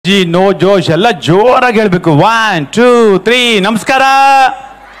G no ಜೋಶ್ ಎಲ್ಲ ಜೋರಾಗಿ ಹೇಳ್ಬೇಕು. 1 2 3 ನಮಸ್ಕಾರ.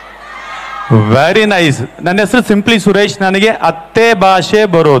 Very nice. ನನ್ನ ಹೆಸರು ಸಿಂಪ್ಲಿ ಸುರೇಶ್. ನನಗೆ 10 ಭಾಷೆ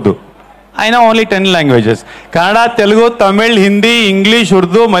ಬರೋದು. I know only 10 languages. Kannada, Telugu, Tamil, Hindi, English,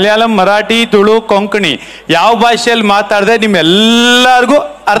 Urdu, Malayalam, Marathi, Tulu, Konkani. ಯಾವ ಭಾಷೆಯಲ್ಲಿ ಮಾತಾಡಿದ್ರೆ ನಿಮ್ಮೆಲ್ಲರಿಗೂ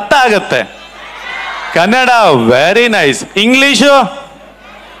ಅರ್ಥ ಆಗತ್ತೆ. Kannada very nice. English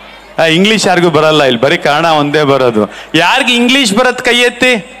English ಯಾರಿಗೂ ಬರಲ್ಲ, ಇಲ್ಲಿ ಬರೀ ಕನ್ನಡ ಒಂದೇ ಬರೋದು. ಯಾರಿಗೆ ಇಂಗ್ಲಿಷ್ ಬರತ್ ಕೈ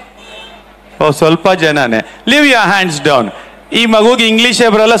ಎತ್ತಿ? ಓ ಸ್ವಲ್ಪ ಜನನೇ. Leave your hands down. ಈ ಮಗುಗೆ ಇಂಗ್ಲೀಷೇ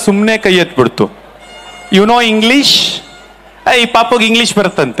ಬರಲ್ಲ, ಸುಮ್ಮನೆ ಕೈ ಎತ್ಬಿಡ್ತು. You know English? ಈ ಪಾಪಗೆ ಇಂಗ್ಲಿಷ್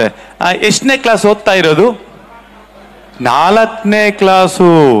ಬರುತ್ತಂತೆ. ಎಷ್ಟನೇ ಕ್ಲಾಸ್ ಓದ್ತಾ ಇರೋದು? 4ನೇ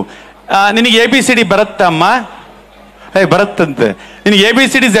ಕ್ಲಾಸು. ನಿನಗೆ ABCD ಬರುತ್ತಮ್ಮ? ಬರುತ್ತಂತೆ. ನಿನಗೆ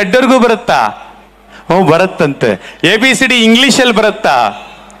ABCD Z ಬರುತ್ತಾ? ಹ್ಞೂ ಬರುತ್ತಂತೆ. ABCD ಇಂಗ್ಲೀಷಲ್ಲಿ ಬರುತ್ತಾ?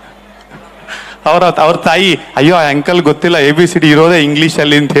 ಅವ್ರ ತಾಯಿ ಅಯ್ಯೋ ಅಂಕಲ್ ಗೊತ್ತಿಲ್ಲ, ABCD ಇರೋದೇ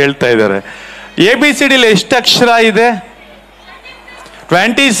ಇಂಗ್ಲೀಷಲ್ಲಿ ಅಂತ ಹೇಳ್ತಾ ಇದ್ದಾರೆ. ABCD ಎಷ್ಟು ಅಕ್ಷರ ಇದೆ?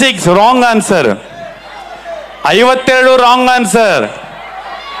 26 ರಾಂಗ್ ಆನ್ಸರ್. 52 wrong answer.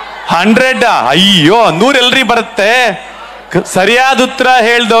 100 ಅಯ್ಯೋ 100 ಎಲ್ರಿ ಬರುತ್ತೆ? ಸರಿಯಾದ ಉತ್ತರ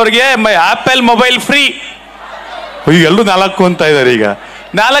ಹೇಳ್ದವ್ರಿಗೆ ಆಪಲ್ ಮೊಬೈಲ್ ಫ್ರೀ. ಅಯ್ಯೋ ಎಲ್ಲರೂ 4 ಅಂತ ಇದ್ದಾರೆ. ಈಗ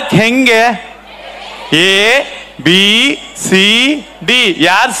 4 ಹೆಂಗೆ? ABCD.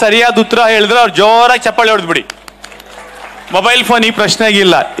 ಯಾರು ಸರಿಯಾದ ಉತ್ತರ ಹೇಳಿದ್ರೆ ಅವ್ರು ಜೋರಾಗಿ ಚಪ್ಪಾಳೆ ಹೊಡೆದ್ಬಿಡಿ. ಮೊಬೈಲ್ ಫೋನ್ ಈ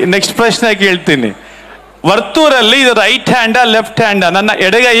ಪ್ರಶ್ನೆಗಿಲ್ಲ. ನೆಕ್ಸ್ಟ್ ಪ್ರಶ್ನೆ ಕೇಳ್ತೀನಿ. ವರ್ತೂರಲ್ಲಿ ಇದು ರೈಟ್ ಹ್ಯಾಂಡ ಲೆಫ್ಟ್ ಹ್ಯಾಂಡ? ನನ್ನ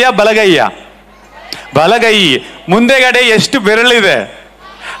ಎಡಗೈಯ ಬಲಗೈಯ? ಬಲಗೈ. ಮುಂದೆಗಡೆ ಎಷ್ಟು ಬೆರಳಿದೆ?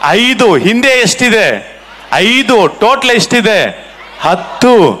 5. ಹಿಂದೆ ಎಷ್ಟಿದೆ? 5. ಟೋಟಲ್ ಎಷ್ಟಿದೆ?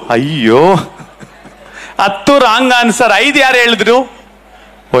 10. ಅಯ್ಯೋ 10 ರಾಂಗ್ ಆನ್ಸರ್. 5 ಯಾರು ಹೇಳಿದ್ರು?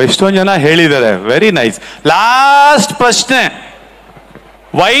 ಎಷ್ಟೊಂದು ಜನ ಹೇಳಿದ್ದಾರೆ. Very nice. ಲಾಸ್ಟ್ ಪ್ರಶ್ನೆ.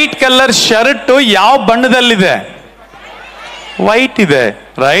 ವೈಟ್ ಕಲರ್ ಶರ್ಟ್ ಯಾವ ಬಣ್ಣದಲ್ಲಿದೆ? ವೈಟ್ ಇದೆ,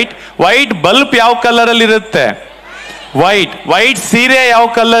 ರೈಟ್. ವೈಟ್ ಬಲ್ಬ್ ಯಾವ ಕಲರ್ ಅಲ್ಲಿ ಇರುತ್ತೆ? ವೈಟ್. ವೈಟ್ ಸೀರೆ ಯಾವ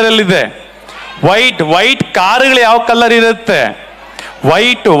ಕಲರ್ ಅಲ್ಲಿ ಇದೆ? ವೈಟ್. ವೈಟ್ ಕಾರುಗಳು ಯಾವ ಕಲರ್ ಇರುತ್ತೆ?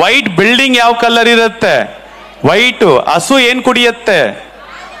 ವೈಟ್. ವೈಟ್ ಬಿಲ್ಡಿಂಗ್ ಯಾವ ಕಲರ್ ಇರುತ್ತೆ? ವೈಟ್. ಹಸು ಏನ್ ಕುಡಿಯತ್ತೆ?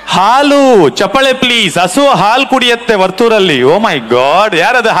 ಹಾಲು. ಚಪ್ಪಾಳೆ ಪ್ಲೀಸ್. ಹಸು ಹಾಲು ಕುಡಿಯತ್ತೆ ವರ್ತೂರಲ್ಲಿ. ಓ ಮೈ ಗಾಡ್,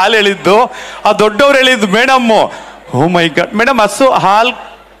 ಯಾರದ ಹಾಲು ಹೇಳಿದ್ದು? ಆ ದೊಡ್ಡವ್ರು ಹೇಳಿದ್ದು ಮೇಡಮ್. ಓ ಮೈ ಗಾಡ್ ಮೇಡಮ್, ಹಸು ಹಾಲು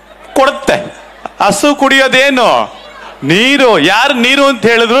ಕೊಡುತ್ತೆ. ಹಸು ಕುಡಿಯೋದೇನು? ನೀರು. ಯಾರು ನೀರು ಅಂತ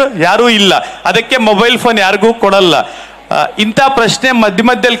ಹೇಳಿದ್ರು? ಯಾರೂ ಇಲ್ಲ. ಅದಕ್ಕೆ ಮೊಬೈಲ್ ಫೋನ್ ಯಾರಿಗೂ ಕೊಡಲ್ಲ. ಇಂಥ ಪ್ರಶ್ನೆ ಮಧ್ಯ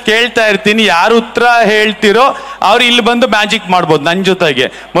ಮಧ್ಯದಲ್ಲಿ ಕೇಳ್ತಾ ಇರ್ತೀನಿ. ಯಾರು ಉತ್ತರ ಹೇಳ್ತಿರೋ ಅವ್ರು ಇಲ್ಲಿ ಬಂದು ಮ್ಯಾಜಿಕ್ ಮಾಡ್ಬೋದು ನನ್ನ ಜೊತೆಗೆ.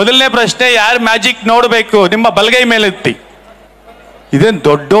 ಮೊದಲನೇ ಪ್ರಶ್ನೆ, ಯಾರು ಮ್ಯಾಜಿಕ್ ನೋಡಬೇಕು? ನಿಮ್ಮ ಬಲಗೈ ಮೇಲೆ ಎತ್ತಿ. ಇದೇನು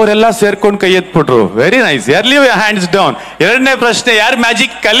ದೊಡ್ಡವರೆಲ್ಲ ಸೇರ್ಕೊಂಡು ಕೈ ಎತ್ಬಿಟ್ರು. Very nice. Leave your hands down. ಎರಡನೇ ಪ್ರಶ್ನೆ, ಯಾರು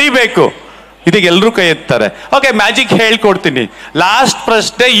ಮ್ಯಾಜಿಕ್ ಕಲಿಬೇಕು? ಇದಕ್ಕೆ ಎಲ್ಲರೂ ಕೈ ಎತ್ತಾರೆ. ಓಕೆ, ಮ್ಯಾಜಿಕ್ ಹೇಳ್ಕೊಡ್ತೀನಿ. ಲಾಸ್ಟ್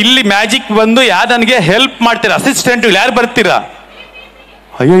ಪ್ರಶ್ನೆ, ಇಲ್ಲಿ ಮ್ಯಾಜಿಕ್ ಬಂದು ಯಾರು ನನಗೆ ಹೆಲ್ಪ್ ಮಾಡ್ತೀರಾ? ಅಸಿಸ್ಟೆಂಟ್ ಯಾರು ಬರ್ತೀರಾ?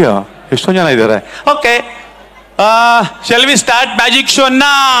 ಅಯ್ಯಯ್ಯೋ ಎಷ್ಟೊಂದು ಜನ ಇದ್ದಾರೆ. Okay, shall we start magic show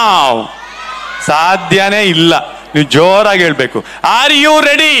ನಾವ್? ಸಾಧ್ಯನೇ ಇಲ್ಲ. ನೀವು ಜೋರಾಗಿ ಹೇಳ್ಬೇಕು. Are you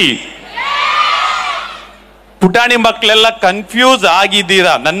ready? ಪುಟಾಣಿ ಮಕ್ಕಳೆಲ್ಲ ಕನ್ಫ್ಯೂಸ್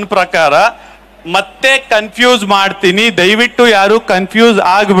ಆಗಿದ್ದೀರಾ? ನನ್ನ ಪ್ರಕಾರ ಮತ್ತೆ ಕನ್ಫ್ಯೂಸ್ ಮಾಡ್ತೀನಿ. ದಯವಿಟ್ಟು ಯಾರು ಕನ್ಫ್ಯೂಸ್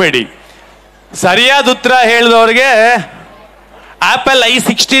ಆಗಬೇಡಿ. ಸರಿಯಾದ ಉತ್ತರ ಹೇಳಿದವ್ರಿಗೆ ಆಪಲ್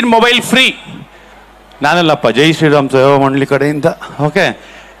i16 ಮೊಬೈಲ್ ಫ್ರೀ. ನಾನಲ್ಲಪ್ಪ, ಜೈ ಶ್ರೀರಾಮ್ ಸೇವಾ ಮಂಡಳಿ ಕಡೆಯಿಂದ. ಓಕೆ,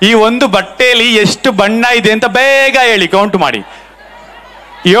 ಈ ಒಂದು ಬಟ್ಟೆಯಲ್ಲಿ ಎಷ್ಟು ಬಣ್ಣ ಇದೆ ಅಂತ ಬೇಗ ಹೇಳಿ, ಕೌಂಟ್ ಮಾಡಿ.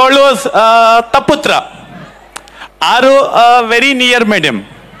 7 ತಪ್ಪುತ್ರ. 6 ವೆರಿ ನಿಯರ್ ಮೇಡಮ್.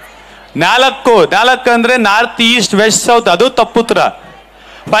 4 ಅಂದ್ರೆ ನಾರ್ತ್ ಈಸ್ಟ್ ವೆಸ್ಟ್ ಸೌತ್, ಅದು ತಪ್ಪುತ್ರ.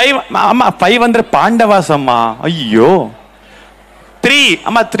 5 ಅಮ್ಮ, 5 ಅಂದ್ರೆ ಪಾಂಡವಾಸಮ್ಮ. ಅಯ್ಯೋ 3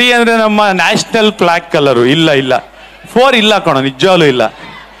 ಅಮ್ಮ, 3 ಅಂದ್ರೆ ನಮ್ಮ ನ್ಯಾಷನಲ್ ಫ್ಲಾಗ್ ಕಲರು. ಇಲ್ಲ ಇಲ್ಲ. 4 ಇಲ್ಲ ಕಣೋ, ನಿಜವಾಗ್ಲೂ ಇಲ್ಲ.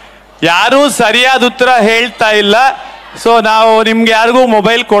 ಯಾರೂ ಸರಿಯಾದ ಉತ್ತರ ಹೇಳ್ತಾ ಇಲ್ಲ. ಸೊ ನಾವು ನಿಮ್ಗೆ ಯಾರಿಗೂ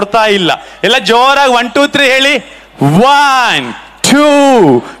ಮೊಬೈಲ್ ಕೊಡ್ತಾ ಇಲ್ಲ. ಎಲ್ಲ ಜೋರಾಗಿ 1 2 3 ಹೇಳಿ. 1 2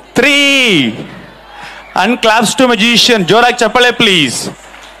 3 ಅಂಡ್ ಕ್ಲಾಪ್ಸ್ ಟು ಮ್ಯಾಜಿಷಿಯನ್. ಜೋರಾಗಿ ಚಪ್ಪಾಳೆ ಪ್ಲೀಸ್.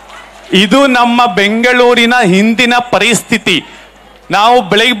 ಇದು ನಮ್ಮ ಬೆಂಗಳೂರಿನ ಹಿಂದಿನ ಪರಿಸ್ಥಿತಿ. ನಾವು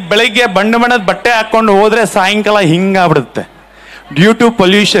ಬೆಳಿಗ್ಗೆ ಬಣ್ಣದ ಬಟ್ಟೆ ಹಾಕೊಂಡು ಹೋದ್ರೆ ಸಾಯಂಕಾಲ ಹಿಂಗಾಗ್ಬಿಡುತ್ತೆ. Due to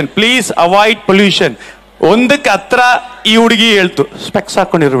pollution. Please avoid pollution. ಒಂದಕ್ಕೆ ಹತ್ರ ಈ ಹುಡುಗಿ ಹೇಳ್ತು, ಸ್ಪೆಕ್ಸ್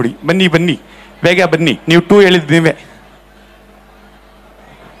ಹಾಕೊಂಡಿರೋ ಹುಡುಗಿ, ಬನ್ನಿ ಬನ್ನಿ ಬೇಗ ಬನ್ನಿ. ನೀವು 2 ಹೇಳಿದ್ ನೀವೇ.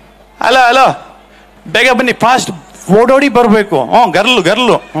 ಹಲೋ ಹಲೋ, ಬೇಗ ಬನ್ನಿ, ಫಾಸ್ಟ್ ಓಡೋಡಿ ಬರಬೇಕು.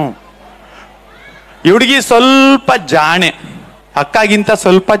 ಗರ್ಲು. ಈ ಹುಡುಗಿ ಸ್ವಲ್ಪ ಜಾಣೆ, ಅಕ್ಕಾಗಿಂತ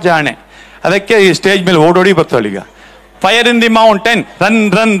ಸ್ವಲ್ಪ ಜಾಣೆ. ಅದಕ್ಕೆ ಈ ಸ್ಟೇಜ್ ಮೇಲೆ ಓಡೋಡಿ ಬರ್ತಾಳೆ. ಈಗ fire in the mountain, run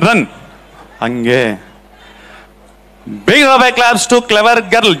run run. ಹಂಗೆ big claps to clever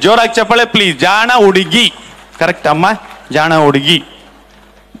girl. ಜೋರಾಗಿ ಚಪ್ಪಾಳೆ ಪ್ಲೀಸ್. ಜಾಣ ಹುಡುಗಿ. ಕರೆಕ್ಟ್ ಅಮ್ಮ, ಜಾಣ ಹುಡುಗಿ.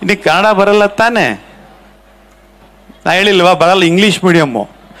 ನಿನಗೆ ಕನ್ನಡ ಬರಲ್ಲ ತಾನೆ? ನಾ ಹೇಳಿಲ್ವಾ ಬರಲ್ಲ, ಇಂಗ್ಲಿಷ್ ಮೀಡಿಯಮ್ಮು.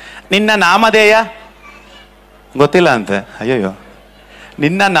 ನಿನ್ನ ನಾಮಧೇಯ ಗೊತ್ತಿಲ್ಲ ಅಂತೆ. ಅಯ್ಯಯ್ಯೋ,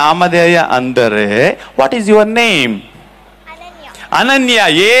 ನಿನ್ನ ನಾಮಧೇಯ ಅಂದರೆ ವಾಟ್ ಈಸ್ ಯುವರ್ ನೇಮ್? ಅನನ್ಯ.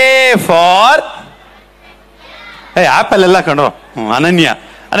 ಎ ಫಾರ್ ಆಪಲ್ ಎಲ್ಲ ಕಣೋ. ಅನನ್ಯ.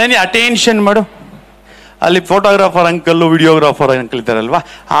 ಅನನ್ಯ ಅಟೆನ್ಷನ್ ಮಾಡು. ಅಲ್ಲಿ ಫೋಟೋಗ್ರಾಫರ್ ಅಂಕಲ್, ವಿಡಿಯೋಗ್ರಾಫರ್ ಅಂಕಲ್ ಇದ್ದಾರಲ್ವಾ,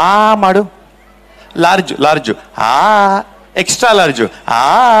 ಆ ಮಾಡು. ಲಾರ್ಜ್ ಲಾರ್ಜು, ಆ ಎಕ್ಸ್ಟ್ರಾ ಲಾರ್ಜು, ಆ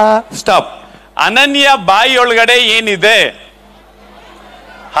ಸ್ಟಾಪ್. ಅನನ್ಯ ಬಾಯಿ ಒಳಗಡೆ ಏನಿದೆ?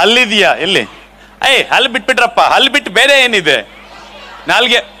 ಹಲ್ಲಿದೆಯಾ? ಎಲ್ಲಿ? ಹಲ್ಲು ಬಿಟ್ಬಿಟ್ರಪ್ಪ, ಹಲ್ಲು ಬಿಟ್ಟು ಬೇರೆ ಏನಿದೆ?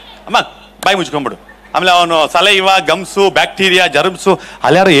 ನಾಲ್ಗೆ. ಅಮ್ಮ ಬಾಯಿ ಮುಚ್ಕೊಂಡ್ಬಿಡು. ಆಮೇಲೆ ಅವನು ಸಲೈವ, ಗಮ್ಸು, ಬ್ಯಾಕ್ಟೀರಿಯಾ, ಜರ್ಮ್ಸು,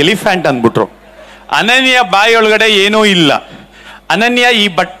 ಅಲ್ಲಾರು ಎಲಿಫ್ಯಾಂಟ್ ಅಂದ್ಬಿಟ್ರು. ಅನನ್ಯ ಬಾಯಿ ಒಳಗಡೆ ಏನೂ ಇಲ್ಲ. ಅನನ್ಯ, ಈ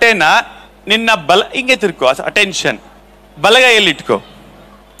ಬಟ್ಟೆನ ನಿನ್ನ ಹಿಂಗೆ ತಿರ್ಕೋ, ಅಟೆನ್ಷನ್. ಬಲಗೈಯಲ್ಲಿ ಇಟ್ಕೋ.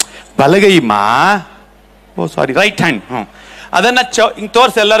 ಬಲಗೈ ಮಾ, ಓ ಸಾರಿ, ರೈಟ್ ಹ್ಯಾಂಡ್. ಅದನ್ನ ಹಿಂಗೆ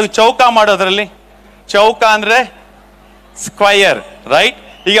ತೋರಿಸಿ ಎಲ್ಲರಿಗೂ. ಚೌಕ ಮಾಡೋದ್ರಲ್ಲಿ. ಚೌಕ ಅಂದ್ರೆ ಸ್ಕ್ವಯರ್, ರೈಟ್?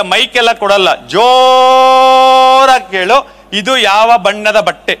 ಈಗ ಮೈಕೆಲ್ಲ ಕೊಡಲ್ಲ, ಜೋರಾಗಿ ಕೇಳು. ಇದು ಯಾವ ಬಣ್ಣದ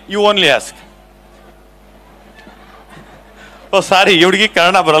ಬಟ್ಟೆ? You only ask. ಓ ಸಾರಿ, ಹುಡುಗಿ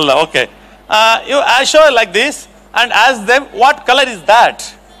ಕನ್ನಡ ಬರಲ್ಲ. Okay, you show like this and ask them what colour is that?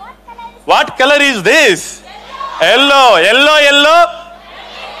 What colour is this? Yellow. Yellow yellow,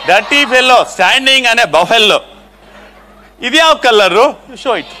 that is yellow standing an A ಬಫೆಲ್ಲೋ. ಇದ್ಯಾವ colour?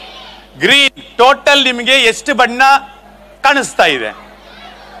 Show it. Green. Total ನಿಮಗೆ ಎಷ್ಟು ಬಣ್ಣ ಕಾಣಿಸ್ತಾ ಇದೆ?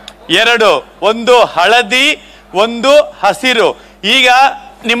 2. ಒಂದು ಹಳದಿ, ಒಂದು ಹಸಿರು. ಈಗ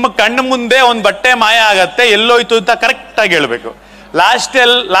ನಿಮ್ಮ ಕಣ್ಣು ಮುಂದೆ ಒಂದು ಬಟ್ಟೆ ಮಾಯ ಆಗತ್ತೆ, ಎಲ್ಲೋಯ್ತು ಅಂತ ಕರೆಕ್ಟ್ ಆಗಿ ಹೇಳ್ಬೇಕು.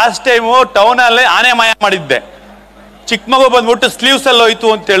 ಲಾಸ್ಟ್ ಟೈಮು ಟೌನಲ್ಲಿ ಆನೆ ಮಾಯ ಮಾಡಿದ್ದೆ. ಚಿಕ್ಕ ಮಗು ಬಂದ್ಬಿಟ್ಟು ಸ್ಲೀವ್ಸ್ ಅಲ್ಲಿ ಹೋಯ್ತು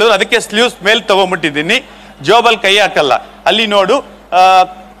ಅಂತ ಹೇಳಿದ್ರು, ಅದಕ್ಕೆ ಸ್ಲೀವ್ಸ್ ಮೇಲೆ ತಗೊಂಡ್ಬಿಟ್ಟಿದ್ದೀನಿ. ಜೋಬಲ್ ಕೈ ಹಾಕಲ್ಲ. ಅಲ್ಲಿ ನೋಡು,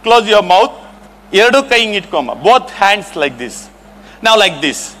 ಕ್ಲೋಸ್ ಯುವರ್ ಮೌತ್. 2 ಕೈ ಹಿಂಗ್ ಇಟ್ಕೊಂಬ. Both hands like this. ನಾವು like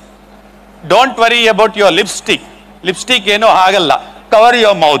this. Don't worry about your lipstick. Lipstick ಏನೋ ಆಗಲ್ಲ. Cover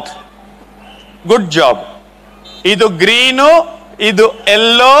your mouth. Good job. ಇದು ಗ್ರೀನು, ಇದು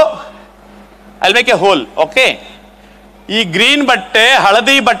ಎಲ್ಲೋ. ಅಲ್ಲಿ ಮೇಕ್ ಎ ಹೋಲ್. ಓಕೆ, ಈ ಗ್ರೀನ್ ಬಟ್ಟೆ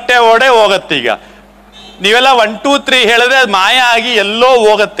ಹಳದಿ ಬಟ್ಟೆ ಓಡೆ ಹೋಗತ್ತೆ. ಈಗ ನೀವೆಲ್ಲ 1 2 3 ಹೇಳಿದ್ರೆ ಅದು ಮಾಯ ಆಗಿ ಎಲ್ಲೋ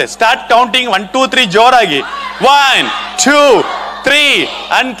ಹೋಗುತ್ತೆ. Start counting. 1 2 3 ಜೋರಾಗಿ. 1 2 3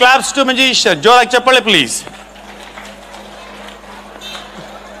 ಅಂಡ್ ಕ್ಲಾಪ್ಸ್ ಟು ಮ್ಯೂಸಿಷಿಯನ್. ಜೋರಾಗಿ ಚಪ್ಪಾಳೆ ಪ್ಲೀಸ್.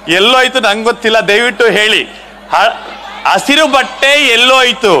 ಎಲ್ಲೋಯ್ತು ನಂಗೆ ಗೊತ್ತಿಲ್ಲ, ದಯವಿಟ್ಟು ಹೇಳಿ. ಹಸಿರು ಬಟ್ಟೆ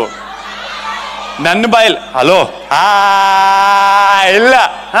ಎಲ್ಲೋಯ್ತು? ನನ್ನ ಬಾಯಲ್ಲಿ. ಹಲೋ, ಇಲ್ಲ.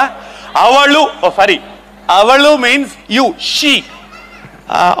 ಅವಳು, ಸಾರಿ, ಅವಳು means you, she.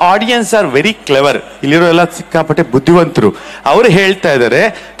 Audience are very clever. ಇಲ್ಲಿರೋ ಎಲ್ಲ ಸಿಕ್ಕಾಪಟ್ಟೆ ಬುದ್ಧಿವಂತರು. ಅವರು ಹೇಳ್ತಾ ಇದ್ದಾರೆ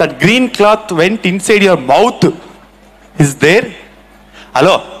that green cloth went inside your mouth is there.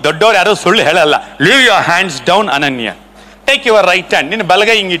 Hello, ದೊಡ್ಡವ್ರು ಯಾರು ಸುಳ್ಳು ಹೇಳಲ್ಲ. ಲೀವ್ ಯುವರ್ ಹ್ಯಾಂಡ್ಸ್ ಡೌನ್ ಅನನ್ಯ. Take your right hand. ನಿನ್ನ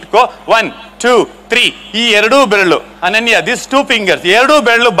ಬಲಗೈ ಹಿಂಗ್ ಇಟ್ಕೋ. 1 2 3. ಈ 2 ಬೆರಳು ಅನನ್ಯ, ದಿಸ್ 2 ಫಿಂಗರ್ಸ್. 2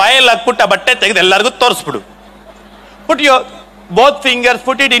 ಬೆರಳು ಬಾಯಲ್ಲಿ ಹಾಕ್ಬಿಟ್ಟು ಆ ಬಟ್ಟೆ ತೆಗೆದು ಎಲ್ಲರಿಗೂ ತೋರಿಸ್ಬಿಡು. Put your both fingers,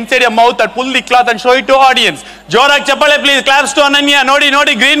 put it inside your mouth and pull the cloth and show it to audience. ಜೋರಾಗಿ ಚಪ್ಪಾಳೆ ಪ್ಲೀಸ್. ಕ್ಲಾಪ್ಸ್ ಟು ಅನನ್ಯ. ನೋಡಿ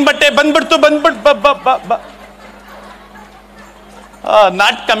ನೋಡಿ, ಗ್ರೀನ್ ಬಟ್ಟೆ ಬಂದ್ಬಿಡ್ತು.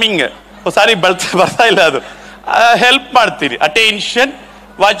 Not coming. ಸಾರಿ, ಬರ್ತಾ ಇಲ್ಲ ಅದು. ಹೆಲ್ಪ್ ಮಾಡ್ತೀರಿ. Attention.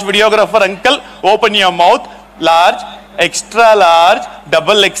 Watch videographer uncle. Open your mouth. Large, extra large,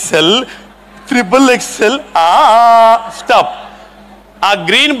 double XL, triple Excel. Stop. ಆ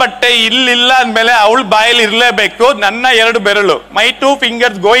ಗ್ರೀನ್ ಬಟ್ಟೆ ಇಲ್ಲಿಲ್ಲ ಅಂದ್ಮೇಲೆ ಅವಳು ಬಾಯಲ್ಲಿ ಇರಲೇಬೇಕು. ನನ್ನ 2 ಬೆರಳು, ಮೈ 2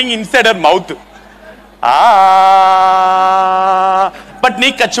 fingers going inside hour mouth. But ನೀ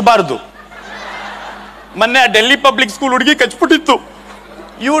ಕಚ್ಚಬಾರ್ದು. ಮೊನ್ನೆ ಡೆಲ್ಲಿ ಪಬ್ಲಿಕ್ ಸ್ಕೂಲ್ ಹುಡುಗಿ ಕಚ್ಬಿಟ್ಟಿತ್ತು.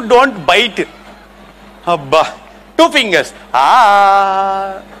 You don't byte. ಹಬ್ಬ. 2 ಫಿಂಗರ್ಸ್.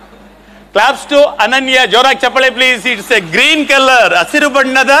 ಕ್ಲಾಪ್ಸ್ ಟು ಅನನ್ಯ. ಜೋರಾಗಿ ಚಪ್ಪಾಳೆ please. It's A green colour. ಹಸಿರು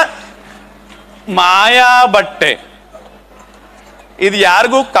ಬಣ್ಣದ ಮಾಯಾ ಬಟ್ಟೆ. ಇದು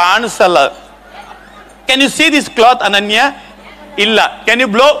ಯಾರಿಗೂ ಕಾಣಿಸಲ್ಲ. Can U see this cloth ಅನನ್ಯ? ಇಲ್ಲ. Can you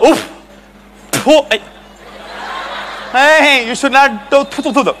blow? Uff. You should not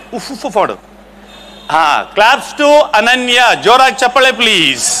ಉಫ್ ಮಾಡು. ಕ್ಲಾಪ್ಸ್ ಟು ಅನನ್ಯ. ಜೋರಾಗಿ ಚಪ್ಪಾಳೆ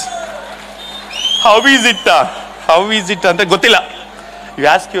please. How is it? How is it ಅಂತ ಗೊತ್ತಿಲ್ಲ. You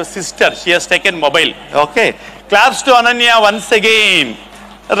ask your sister. She has taken mobile. Okay, claps to ಅನನ್ಯ once again.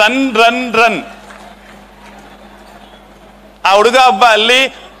 Run run run. ಆ ಹುಡುಗ ಹಬ್ಬ ಅಲ್ಲಿ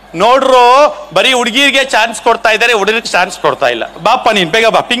ನೋಡ್ರು, ಬರೀ ಹುಡುಗಿರಿಗೆ ಚಾನ್ಸ್ ಕೊಡ್ತಾ ಇದ್ದಾರೆ, ಹುಡುಗರಿಗೆ ಚಾನ್ಸ್ ಕೊಡ್ತಾ ಇಲ್ಲ. ಬಾಪ್ಪ ನೀನ್ ಬೇಗ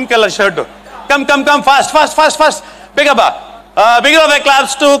ಬಾ. Pink colour shirt. Come come come, fast fast fast fast, ಬೇಗ ಬಾ. Big of A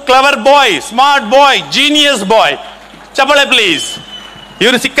claps to clever bye, smart boy, genius ಬಾಯ್. ಚಪ್ಪಾಳೆ ಪ್ಲೀಸ್.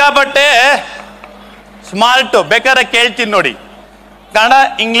 ಇವ್ರು ಸಿಕ್ಕಾಪಟ್ಟೆ ಸ್ಮಾರ್ಟ್. ಬೇಕಾದ್ರೆ ಕೇಳ್ತೀನಿ ನೋಡಿ. Kannada,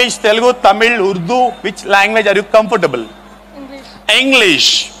 English, Telugu, Tamil, Urdu. Which language are you comfortable? English.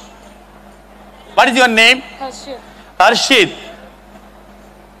 What is your name? Harshit.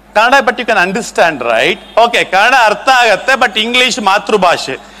 Kannada but you can understand right. Okay, Kannada ಅರ್ಥ ಆಗತ್ತೆ ಬಟ್ ಇಂಗ್ಲಿಷ್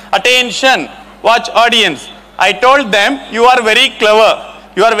ಮಾತೃಭಾಷೆ. Attention, watch audience. I told them you are very clever,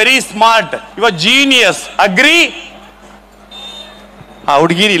 you are very smart, you are genius. Agri? ಆ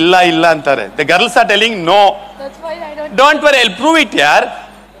ಹುಡುಗಿರು ಇಲ್ಲ ಇಲ್ಲ ಅಂತಾರೆ. The girls are telling no. Don't worry, I'll prove it ಯಾರ್.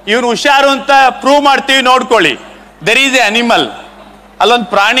 ಇವ್ರು ಹುಷಾರು ಅಂತ ಪ್ರೂವ್ ಮಾಡ್ತೀವಿ, ನೋಡ್ಕೊಳ್ಳಿ. ದೆರ್ ಈಸ್ ಎ ಅನಿಮಲ್, ಅಲ್ಲೊಂದು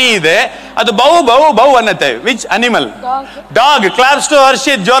ಪ್ರಾಣಿ ಇದೆ, ಅದು ಬೌ ಬೌ ಬೌ ಅನ್ನತ್ತೆ. Which animal? Dog. Claps to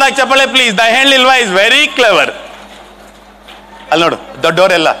Harshit. ಜೋರಾಗಿ ಚಪ್ಪಾಳೆ please. The ಹೆಣ್ಣಿಲ್ವಾ is very clever. ಅಲ್ಲಿ ನೋಡು,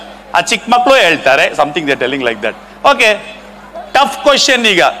 ದೊಡ್ಡವರೆಲ್ಲ, ಆ ಚಿಕ್ಕ ಮಕ್ಕಳು ಹೇಳ್ತಾರೆ something they telling like that. Okay, tough question.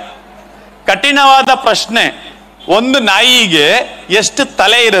 ಈಗ ಕಠಿಣವಾದ ಪ್ರಶ್ನೆ. ಒಂದು ನಾಯಿಗೆ ಎಷ್ಟು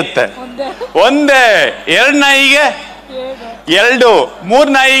ತಲೆ ಇರುತ್ತೆ? ಒಂದೇ. ಎರಡು ನಾಯಿಗೆ? ಎರಡು. ಮೂರು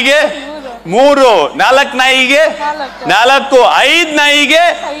ನಾಯಿಗೆ? ಮೂರು. ನಾಲ್ಕು ನಾಯಿಗೆ? ನಾಲ್ಕು. ಐದು ನಾಯಿಗೆ?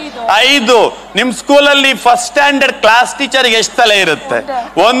 ಐದು. ನಿಮ್ ಸ್ಕೂಲಲ್ಲಿ ಫಸ್ಟ್ ಸ್ಟ್ಯಾಂಡರ್ಡ್ ಕ್ಲಾಸ್ ಟೀಚರ್ಗೆ ಎಷ್ಟು ತಲೆ ಇರುತ್ತೆ?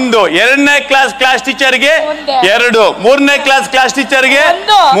 ಒಂದು. ಎರಡನೇ ಕ್ಲಾಸ್ ಟೀಚರ್ಗೆ? ಎರಡು. ಮೂರನೇ ಕ್ಲಾಸ್ ಟೀಚರ್ಗೆ?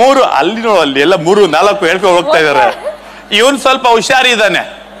 ಮೂರು. ಅಲ್ಲಿ ನೋಡು, ಅಲ್ಲಿ ಎಲ್ಲ ಮೂರು ನಾಲ್ಕು ಹೇಳ್ಕೊಂಡು ಹೋಗ್ತಾ ಇದಾರೆ. ಇವನ್ ಸ್ವಲ್ಪ ಹುಷಾರಿದ್ದಾನೆ.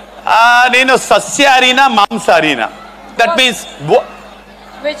 ನೀನು ಸಸ್ಯಾಹಾರಿನ ಮಾಂಸಾಹಾರಿನ? That means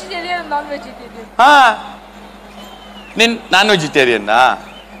vegetarian, non vegetarian. ಹಾ, ನೀನ್ ನಾನ್ ವೆಜಿಟೇರಿಯನ್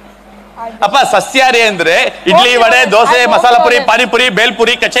ಅಪ್ಪ. ಸಸ್ಯಾಹಾರಿ ಅಂದ್ರೆ ಇಡ್ಲಿ, ವಡೆ, ದೋಸೆ, ಮಸಾಲಾ ಪುರಿ, ಪಾನಿಪುರಿ,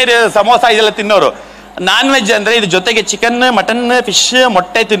 ಬೇಲ್ಪುರಿ, ಕಚೇರಿ, ಸಮೋಸ ಇದೆಲ್ಲ ತಿನ್ನೋರು. ನಾನ್ ವೆಜ್ ಅಂದ್ರೆ ಇದ್ರ ಜೊತೆಗೆ ಚಿಕನ್, ಮಟನ್, ಫಿಶ್,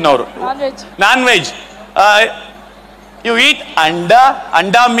 ಮೊಟ್ಟೆ ತಿನ್ನೋರು. Non veg. You eat and.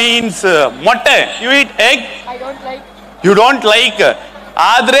 And means ಮೊಟ್ಟೆ. You eat egg. You don't like.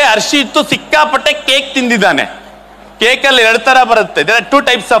 ಆದ್ರೆ ಹರ್ಷಿತ್ತು ಸಿಕ್ಕಾಪಟ್ಟೆ ಕೇಕ್ ತಿಂದಿದ್ದಾನೆ. ಕೇಕ್ ಅಲ್ಲಿ ಎರಡು ತರ ಬರುತ್ತೆ. There are two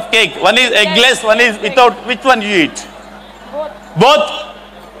types of cake. One is eggless, one is without. Which one you eat? Both.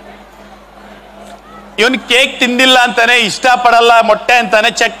 Even cake ತಿಂದಿಲ್ಲ ಅಂತಾನೆ, ಇಷ್ಟಪಡಲ್ಲ ಮೊಟ್ಟೆ ಅಂತಾನೆ.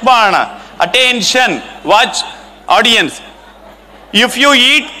 ಚೆಕ್ ಮಾಡೋಣ. Attention, watch audience. If you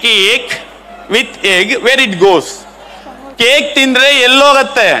eat cake with egg, where it goes? Cake ತಿಂದ್ರೆ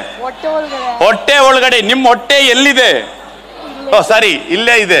ಎಲ್ಲೋಗತ್ತೆ? ಹೊಟ್ಟೆ ಒಳಗಡೆ. ನಿಮ್ ಹೊಟ್ಟೆ ಎಲ್ಲಿದೆ? ಓ ಸಾರಿ,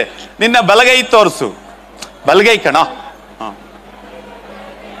 ಇಲ್ಲೇ ಇದೆ. ನಿನ್ನ ಬಲಗೈ ತೋರಿಸು. ಬಲಗೈ ಕಣ.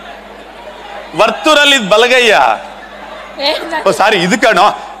 ವರ್ತೂರಲ್ಲಿ ಬಲಗೈಯ? ಓ ಸಾರಿ, ಇದು ಕಣೋ.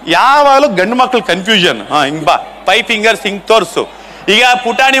 ಯಾವಾಗಲೂ ಗಂಡು ಮಕ್ಳು ಕನ್ಫ್ಯೂಷನ್. ಹಿಂಗ್ ಬಾ, 5 ಫಿಂಗರ್ಸ್ ಹಿಂಗ್ ತೋರ್ಸು. ಈಗ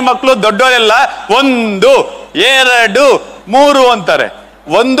ಪುಟಾಣಿ ಮಕ್ಕಳು ದೊಡ್ಡವರೆಲ್ಲ 1 2 3 ಅಂತಾರೆ.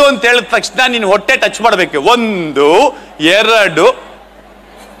 1 ಅಂತ ಹೇಳಿದ ತಕ್ಷಣ ನೀನು ಹೊಟ್ಟೆ ಟಚ್ ಮಾಡ್ಬೇಕು. 1 2.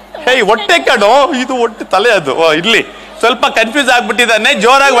 ಹೇ, ಹೊಟ್ಟೆ ಕಣೋ, ಇದು ಹೊಟ್ಟೆ ತಲೆ. ಅದು ಇಲ್ಲಿ ಸ್ವಲ್ಪ ಕನ್ಫ್ಯೂಸ್ ಆಗ್ಬಿಟ್ಟಿದ್ದಾನೆ.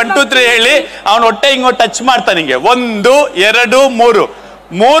 ಜೋರಾಗಿ 1 2 3 ಹೇಳಿ. ಅವನ ಹೊಟ್ಟೆ ಹಿಂಗ ಟಚ್ ಮಾಡ್ತಾನೆ. ಹಿಂಗೆ 1 2 3.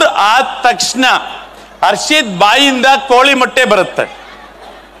 3 ಆದ ತಕ್ಷಣ ಹರ್ಷಿತ್ ಬಾಯಿಂದ ಕೋಳಿ ಮೊಟ್ಟೆ ಬರುತ್ತೆ.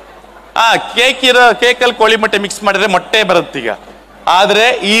 ಕೇಕಲ್ಲಿ ಕೋಳಿ ಮೊಟ್ಟೆ ಮಿಕ್ಸ್ ಮಾಡಿದ್ರೆ ಮೊಟ್ಟೆ ಬರುತ್ತೀಗ. ಆದ್ರೆ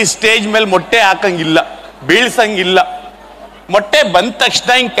ಈ ಸ್ಟೇಜ್ ಮೇಲೆ ಮೊಟ್ಟೆ ಹಾಕಂಗಿಲ್ಲ, ಬೀಳ್ಸಂಗಿಲ್ಲ. ಮೊಟ್ಟೆ ಬಂದ ತಕ್ಷಣ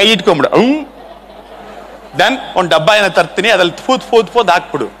ಹಿಂಗ್ ಕೈ ಇಟ್ಕೊಂಡ್ಬಿಡು. ದೆನ್ ಒಂದ್ ಡಬ್ಬ ಏನೋ ತರ್ತೀನಿ, ಅದ್ರಲ್ಲಿ ಫೂದ್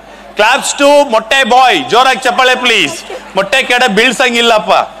ಹಾಕ್ಬಿಡು. ಕ್ಲಾಪ್ಸ್ ಟು ಮೊಟ್ಟೆ ಬಾಯ್. ಜೋರಾಗಿ ಚಪ್ಪಾಳೆ ಪ್ಲೀಸ್. ಮೊಟ್ಟೆ ಕೆಡ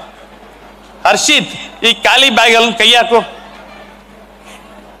ಬೀಳ್ಸಂಗಿಲ್ಲಪ್ಪ. ಹರ್ಷಿತ್, ಈ ಖಾಲಿ ಬ್ಯಾಗ್ ಅಲ್ಲಿ ಕೈ ಹಾಕು.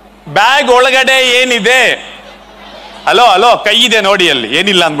 ಬ್ಯಾಗ್ ಒಳಗಡೆ ಏನಿದೆ? ಹಲೋ ಹಲೋ, ಕೈ ಇದೆ ನೋಡಿ ಅಲ್ಲಿ,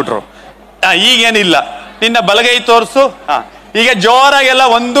 ಏನಿಲ್ಲ ಅಂದ್ಬಿಟ್ರು. ಈಗೇನಿಲ್ಲ. ನಿನ್ನ ಬಲಗೈ ತೋರ್ಸು. ಈಗ ಜೋರಾಗೆಲ್ಲ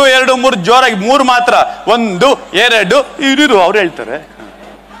 1 2 3. ಜೋರಾಗಿ 3 ಮಾತ್ರ. 1 2 ಇರು, ಅವ್ರು ಹೇಳ್ತಾರೆ.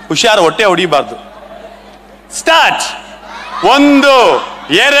 ಹುಷಾರು, ಹೊಟ್ಟೆ ಹೊಡಿಬಾರ್ದು. ಸ್ಟಾರ್ಟ್. 1 2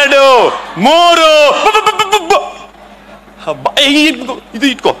 3. ಇದು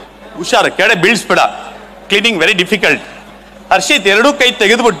ಇಟ್ಕೋ, ಹುಷಾರ, ಕೆಡೆ ಬೀಳ್ಸ್ಬೇಡ. Cleaning very difficult. ಹರ್ಷಿತ್, 2 ಕೈ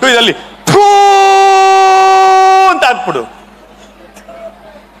ತೆಗೆದ್ಬಿಟ್ಟು ಇದರಲ್ಲಿ ಅಂತ ಹಾಕ್ಬಿಡು.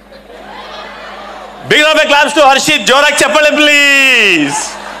 Big round of claps to Harshit. ಜೋರಾಗಿ ಚಪ್ಪಾಳೆ ಪ್ಲೀಸ್.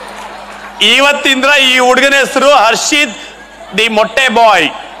 ಇವತ್ತಿಂದ ಈ ಹುಡುಗನ ಹೆಸರು ಹರ್ಷಿತ್ ದಿ ಮೊಟ್ಟೆ ಬಾಯ್.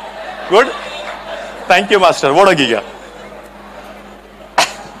 Good, thank you master. ಓಡೋಗೀಗ.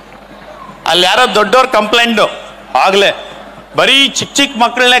 ಅಲ್ಲಿ ಯಾರೋ ದೊಡ್ಡವ್ರ ಕಂಪ್ಲೇಂಟ್ ಆಗ್ಲೇ ಬರೀ ಚಿಕ್ಕ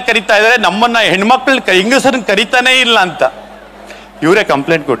ಮಕ್ಕಳನ್ನೇ ಕರಿತಾ ಇದಾರೆ, ನಮ್ಮನ್ನ ಹೆಣ್ಮಕ್ಳನ್ನ ಹೆಂಗಸರನ್ನ ಕರಿತಾನೇ ಇಲ್ಲ ಅಂತ. ಇವರೇ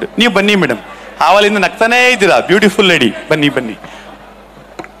ಕಂಪ್ಲೇಂಟ್ ಕೊಟ್ಟು, ನೀವು ಬನ್ನಿ ಮೇಡಮ್, ಆವಲಿಂದ ನಗ್ತಾನೇ ಇದ್ದೀರಾ. ಬ್ಯೂಟಿಫುಲ್ ಲೇಡಿ, ಬನ್ನಿ ಬನ್ನಿ.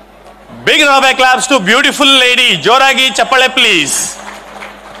 Big round of claps to beautiful lady. ಜೋರಾಗಿ ಚಪ್ಪಾಳೆ ಪ್ಲೀಸ್.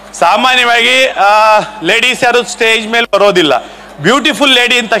 ಸಾಮಾನ್ಯವಾಗಿ ಲೇಡೀಸ್ ಯಾರು ಸ್ಟೇಜ್ ಮೇಲೆ ಬರೋದಿಲ್ಲ. ಬ್ಯೂಟಿಫುಲ್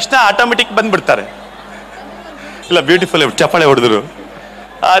ಲೇಡಿ ಅಂದ ತಕ್ಷಣ ಆಟೋಮೆಟಿಕ್ ಬಂದ್ಬಿಡ್ತಾರೆ. ಇಲ್ಲ, ಬ್ಯೂಟಿಫುಲ್ ಚಪ್ಪಾಳೆ ಹೊಡೆದ್ರು.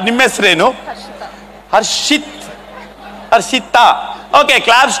 ನಿಮ್ಮ ಹೆಸರೇನು? Harshit. Harshita. Okay,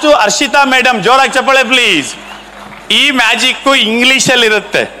 claps to Harshita madam. ಜೋರಾಗಿ ಚಪ್ಪಾಳೆ ಪ್ಲೀಸ್. ಈ ಮ್ಯಾಜಿಕ್ ಇಂಗ್ಲಿಷ್ ಅಲ್ಲಿ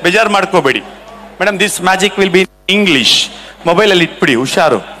ಇರುತ್ತೆ, ಬೇಜಾರು ಮಾಡ್ಕೋಬೇಡಿ madam. This magic will be English. Mobile ಅಲ್ಲಿ ಇಟ್ಬಿಡಿ,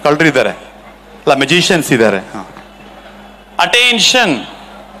 ಹುಷಾರು, ಕಳ್ಳರಿದ್ದಾರೆ, ಅಲ್ಲ ಮೆಜಿಷಿಯನ್ಸ್ ಇದ್ದಾರೆ. ಅಟೆನ್ಷನ್.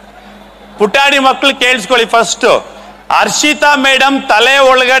 ಪುಟಾಣಿ ಮಕ್ಕಳು ಕೇಳಿಸ್ಕೊಳ್ಳಿ ಫಸ್ಟ್. ಹರ್ಷಿತಾ ಮೇಡಮ್ ತಲೆ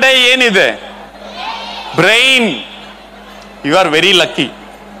ಒಳಗಡೆ ಏನಿದೆ? Brain. You are very lucky.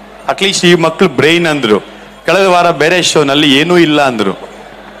 At least ಈ ಮಕ್ಕಳು ಬ್ರೈನ್ ಅಂದ್ರು. ಕಳೆದ ವಾರ ಬೇರೆ ಶೋನಲ್ಲಿ ಏನೂ ಇಲ್ಲ ಅಂದ್ರು.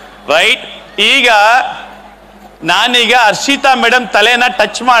 ರೈಟ್. ಈಗ ನಾನೀಗ ಹರ್ಷಿತಾ ಮೇಡಮ್ ತಲೆನ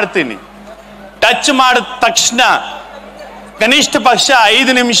ಟಚ್ ಮಾಡ್ತೀನಿ. ಟಚ್ ಮಾಡಿದ ತಕ್ಷಣ ಕನಿಷ್ಠ ಪಕ್ಷ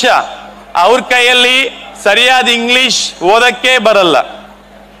 5 ನಿಮಿಷ ಅವ್ರ ಕೈಯಲ್ಲಿ ಸರಿಯಾದ ಇಂಗ್ಲಿಷ್ ಓದಕ್ಕೆ ಬರಲ್ಲ.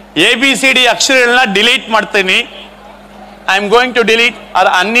 ABCD ಅಕ್ಷರಗಳನ್ನ ಡಿಲೀಟ್ ಮಾಡ್ತೀನಿ. I am going to delete R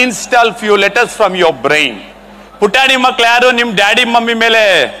uninstall few letters from your brain. ಪುಟಾಣಿ ಮಕ್ಳು ಯಾರು ನಿಮ್ಮ ಡ್ಯಾಡಿ ಮಮ್ಮಿ ಮೇಲೆ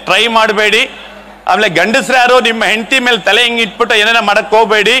ಟ್ರೈ ಮಾಡಬೇಡಿ. ಆಮೇಲೆ ಗಂಡಸ್ರು ಯಾರು ನಿಮ್ಮ ಹೆಂಡತಿ ಮೇಲೆ ತಲೆ ಹಿಂಗೆ ಇಟ್ಬಿಟ್ಟು ಏನೇನ ಮಾಡಕ್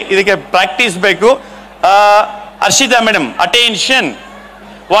ಹೋಗ್ಬೇಡಿ. ಇದಕ್ಕೆ ಪ್ರಾಕ್ಟೀಸ್ ಬೇಕು. Harshita madam, attention,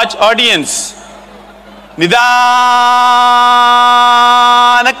 watch audience. ನಿಧಾನಕ್ಕೆ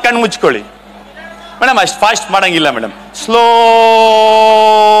ಕಣ್ಣು ಮುಚ್ಕೊಳ್ಳಿ ಮೇಡಮ್. ಅಷ್ಟು ಫಾಸ್ಟ್ ಮಾಡಂಗಿಲ್ಲ madam. Slowly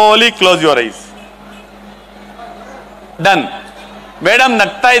close your eyes. Done. Madam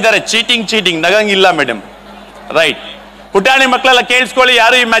ನಗ್ತಾ ಇದ್ದಾರೆ. Cheating ನಗಂಗಿಲ್ಲ madam. ರೈಟ್. ಪುಟಾಣಿ ಮಕ್ಕಳೆಲ್ಲ ಕೇಳಿಸ್ಕೊಳ್ಳಿ,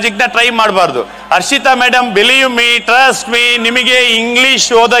 ಯಾರು ಈ ಮ್ಯಾಜಿಕ್ ನ ಟ್ರೈ ಮಾಡಬಾರ್ದು. Harshita madam, believe me, trust me, ನಿಮಗೆ ಇಂಗ್ಲಿಷ್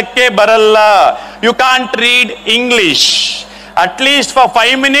ಓದಕ್ಕೆ ಬರಲ್ಲ. You can't read English. At least for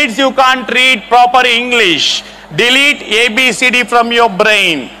 5 minutes you can't read proper English. Delete ABCD from your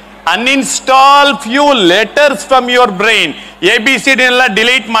brain. Uninstall few letters from your brain. ABCD ಎಲ್ಲ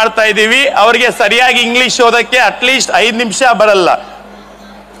delete ಮಾಡ್ತಾ ಇದ್ದೀವಿ. ಅವರಿಗೆ ಸರಿಯಾಗಿ English ಓದಕ್ಕೆ at least 5 ನಿಮಿಷ ಬರಲ್ಲ.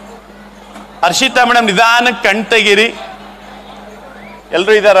 ಹರ್ಷಿತಾ ಮೇಡಮ್, ನಿಧಾನಕ್ಕೆ ಕಣ್ ತೆಗೀರಿ.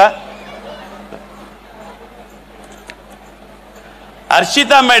 ಎಲ್ರು ಇದ್ದಾರ?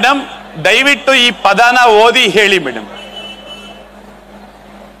 ಹರ್ಷಿತಾ ಮೇಡಮ್, ದಯವಿಟ್ಟು ಈ ಪದನ ಓದಿ ಹೇಳಿ ಮೇಡಮ್.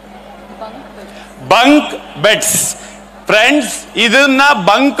 Bunk beds. ಫ್ರೆಂಡ್ಸ್, ಇದನ್ನ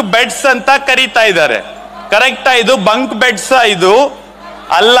ಬಂಕ್ ಬೆಡ್ಸ್ ಅಂತ ಕರೀತಾ ಇದ್ದಾರೆ. ಕರೆಕ್ಟಾ? ಇದು ಬಂಕ್ ಬೆಡ್ಸ್ ಇದು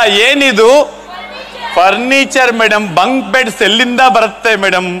ಅಲ್ಲ. ಏನಿದು? Furniture madam. ಬಂಕ್ ಬೆಡ್ಸ್ ಎಲ್ಲಿಂದ ಬರುತ್ತೆ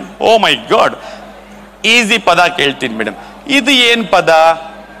ಮೇಡಮ್? ಓ ಮೈ ಗಾಡ್. ಈಸಿ ಪದ ಕೇಳ್ತೀನಿ ಮೇಡಮ್. ಇದು ಏನ್ ಪದ?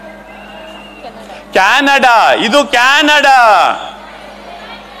 ಕ್ಯಾನಡಾ. ಇದು ಕ್ಯಾನಡಾ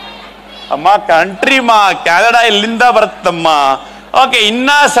ಅಮ್ಮ, ಕಂಟ್ರಿ ಮಾ. ಕ್ಯಾನಡಾ ಎಲ್ಲಿಂದ ಬರುತ್ತಮ್ಮ? ಓಕೆ, ಇನ್ನ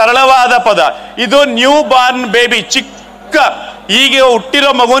ಸರಳವಾದ ಪದ. ಇದು ನ್ಯೂ ಬಾರ್ನ್ ಬೇಬಿ. ಚಿಕ್ಕ ಈಗ ಹುಟ್ಟಿರೋ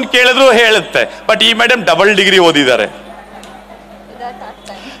ಮಗುನ್ ಕೇಳಿದ್ರು ಹೇಳುತ್ತೆ. ಬಟ್ ಈ ಮೇಡಮ್ ಡಬಲ್ ಡಿಗ್ರಿ ಓದಿದ್ದಾರೆ.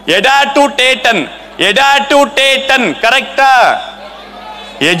 ಎಡಾಟುಟೇಟನ್. ಎಡಾಟುಟೇಟನ್ ಕರೆಕ್ಟಾ?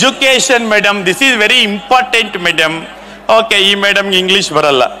 Education madam. This is very important madam. Okay, ಈ ಮೇಡಮ್ ಇಂಗ್ಲಿಷ್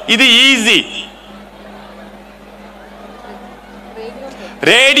ಬರಲ್ಲ. ಇದು ಈಸಿ.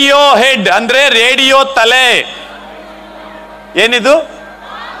 ರೇಡಿಯೋ ಹೆಡ್ ಅಂದ್ರೆ ರೇಡಿಯೋ ತಲೆ. ಏನಿದು?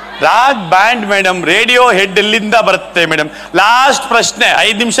 Raag band madam. Radio head ಎಲ್ಲಿಂದ ಬರುತ್ತೆ ಮೇಡಮ್? ಲಾಸ್ಟ್ ಪ್ರಶ್ನೆ.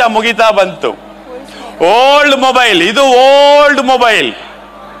 5 ನಿಮಿಷ ಮುಗಿತಾ ಬಂತು. Old mobile. ಇದು ಓಲ್ಡ್ ಮೊಬೈಲ್.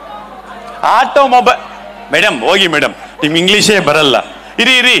 ಆಟೋಮೊಬೈಲ್. ಮೇಡಮ್ ಹೋಗಿ ಮೇಡಮ್, ನಿಮ್ ಇಂಗ್ಲಿಷೇ ಬರಲ್ಲ.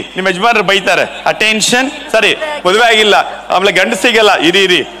 ಇರಿ ನಿಮ್ಮ ಯಜಮಾನರು ಬೈತಾರೆ. ಅಟೆನ್ಷನ್. ಸರಿ, ಮದುವೆ ಆಗಿಲ್ಲ, ಆಮೇಲೆ ಗಂಡು ಸಿಗಲ್ಲ.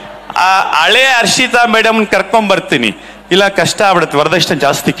 ಇರಿ ಆ ಹಳೆ ಹರ್ಷಿತಾ ಮೇಡಮ್ ಕರ್ಕೊಂಡ್ ಬರ್ತೀನಿ. ಇಲ್ಲ ಕಷ್ಟ ಆಗ್ಬಿಡುತ್ತೆ, ವರದಕ್ಷಿಣೆ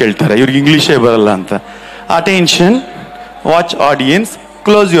ಜಾಸ್ತಿ ಕೇಳ್ತಾರೆ, ಇವ್ರಿಗೆ ಇಂಗ್ಲಿಷೇ ಬರಲ್ಲ ಅಂತ. Attention, watch audience,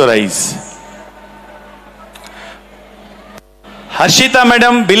 close your eyes. Harshita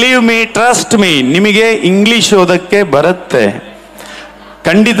madam, believe me, trust me, ನಿಮಗೆ ಇಂಗ್ಲಿಷ್ ಓದಕ್ಕೆ ಬರುತ್ತೆ.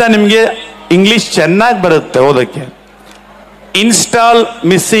 ಖಂಡಿತ ನಿಮಗೆ ಇಂಗ್ಲಿಷ್ ಚೆನ್ನಾಗಿ ಬರುತ್ತೆ ಓದಕ್ಕೆ. Install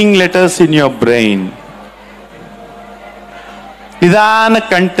missing letters in your brain. ನಿಧಾನ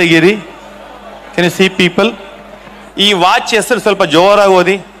ಕಣ್ ತೆಗೀರಿ. Can U C people? ಈ ವಾಚ್ ಹೆಸರು ಸ್ವಲ್ಪ ಜೋರಾಗಿ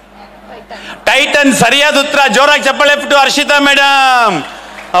ಓದಿ. ಟೈಟನ್. ಸರಿಯಾದ ಉತ್ತರ. ಜೋರಾಗಿ ಚಪ್ಪಾಳೆ ಬಿಟ್ಟು ಹರ್ಷಿತಾ ಮೇಡಮ್.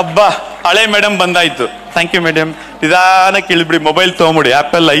 ಅಬ್ಬಾ, ಹಳೆ ಮೇಡಮ್ ಬಂದಾಯ್ತು. Thank you madam. ನಿಧಾನಕ್ಕೆ ಇಳಿಬಿಡಿ, ಮೊಬೈಲ್ ತಗೊಂಬಿಡಿ.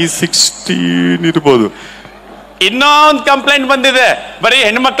 ಆಪಲ್ i16 ಇರ್ಬೋದು. ಇನ್ನೊಂದು ಕಂಪ್ಲೇಂಟ್ ಬಂದಿದೆ, ಬರೀ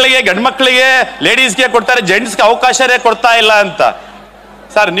ಹೆಣ್ಮಕ್ಳಿಗೆ, ಗಂಡು ಮಕ್ಕಳಿಗೆ, ಲೇಡೀಸ್ಗೆ ಕೊಡ್ತಾರೆ, ಜೆಂಟ್ಸ್ಗೆ ಅವಕಾಶನೇ ಕೊಡ್ತಾ ಇಲ್ಲ ಅಂತ.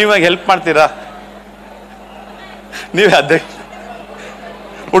 ಸರ್, ನೀವಾಗ ಹೆಲ್ಪ್ ಮಾಡ್ತೀರಾ? ನೀವೇ ಅದೇ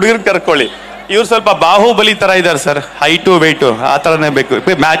ಹುಡುಗರು ಕರ್ಕೊಳ್ಳಿ. ಇವ್ರು ಸ್ವಲ್ಪ ಬಾಹುಬಲಿ ತರ ಇದ್ದಾರೆ ಸರ್, ಹೈಟು ವೆಯ್ಟು ಆ ಥರನೇ ಬೇಕು.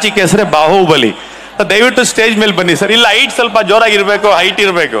 ಮ್ಯಾಚಿಕ್ ಹೆಸರೇ ಬಾಹುಬಲಿ. ದಯವಿಟ್ಟು ಸ್ಟೇಜ್ ಮೇಲೆ ಬನ್ನಿ ಸರ್. ಇಲ್ಲ, ಹೈಟ್ ಸ್ವಲ್ಪ ಜೋರಾಗಿರ್ಬೇಕು, ಹೈಟ್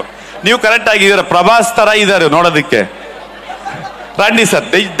ಇರಬೇಕು. ನೀವು ಕರೆಕ್ಟ್ ಆಗಿದ್ದೀರ, ಪ್ರಭಾಸ್ ತರ ಇದ್ದಾರೆ ನೋಡೋದಕ್ಕೆ. రండి సార్,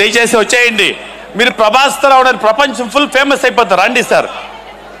 దయచేసి వచ్చేయండి. మీరు ప్రభాస్ ತರ ఉన్నారు, ప్రపంచం ఫుల్ ఫేమస్ అయిపోతారు. రండి సార్,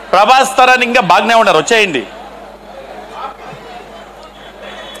 ప్రభాస్ ತರ ఇంకా బాగానే ఉన్నారు, వచ్చేయండి.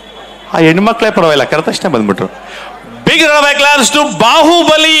 ಆ ಹೆಣ್ಮಕ್ಳೇ ಪರವಾಗಿಲ್ಲ, ಕರೆದ ತಕ್ಷಣ ಬಂದ್ಬಿಟ್ರು. Big round of applause to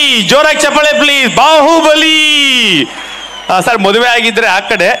Bahubali. ಜೋರಾಗಿ ಚಪ್ಪಾಳೆ ಪ್ಲೀಸ್. ಬಾಹುಬಲಿ ಸರ್. ಮದುವೆ ಆಗಿದ್ರೆ ಆ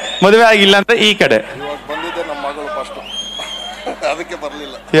ಕಡೆ, ಮದುವೆ ಆಗಿಲ್ಲ ಅಂದ್ರೆ ಈ ಕಡೆ. ಬಂದಿದ್ದೆ ನಮ್ಮ ಮಗಳು ಫಸ್ಟ್, ಅದಕ್ಕೆ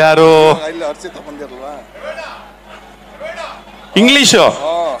ಬರಲಿಲ್ಲ. ಯಾರು? ಇಲ್ಲಿ ಹರ್ಷಿತಾ ಬಂದಿರಲ್ವಾ? ಇಂಗ್ಲಿಷು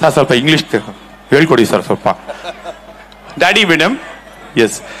ಸ್ವಲ್ಪ ಇಂಗ್ಲಿಷ್ ಹೇಳ್ಕೊಡಿ ಸರ್ ಸ್ವಲ್ಪ. Daddy madam.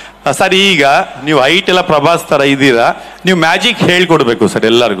 ಎಸ್, ಸರ್ ಈಗ ನೀವು ಹೈಟ್ ಎಲ್ಲ ಪ್ರಭಾಸ್ ಥರ ಇದ್ದೀರಾ, ನೀವು ಮ್ಯಾಜಿಕ್ ಹೇಳ್ಕೊಡ್ಬೇಕು ಸರ್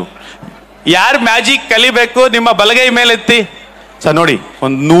ಎಲ್ಲರಿಗೂ. ಯಾರು ಮ್ಯಾಜಿಕ್ ಕಲಿಬೇಕು ನಿಮ್ಮ ಬಲಗೈ ಮೇಲೆ ಎತ್ತಿ ಸರ್. ನೋಡಿ,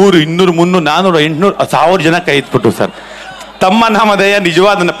 ಒಂದು 100, 200, 300, 400, 800, 1000 ಜನ ಕೈ ಎತ್ಬಿಟ್ಟು ಸರ್. ತಮ್ಮ ನಾಮಧೇಯ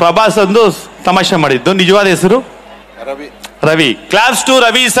ನಿಜವಾದ ಪ್ರಭಾಸ್ ಒಂದು ತಮಾಷೆ ಮಾಡಿದ್ದು, ನಿಜವಾದ ಹೆಸರು ರವಿ. ರವಿ. ಕ್ಲಾಸ್ 2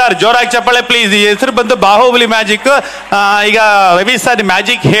 ರವಿ ಸರ್, ಜೋರಾಗಿ ಚಪ್ಪಾಳೆ ಪ್ಲೀಸ್. ಈ ಹೆಸರು ಬಂದು ಬಾಹುಬಲಿ ಮ್ಯಾಜಿಕ್. ಈಗ ರವಿ ಸರ್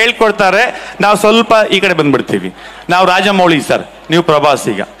ಮ್ಯಾಜಿಕ್ ಹೇಳ್ಕೊಡ್ತಾರೆ, ನಾವು ಸ್ವಲ್ಪ ಈ ಕಡೆ ಬಂದ್ಬಿಡ್ತೀವಿ. ನಾವು ರಾಜಮೌಳಿ ಸರ್, ನೀವು ಪ್ರಭಾಸ್.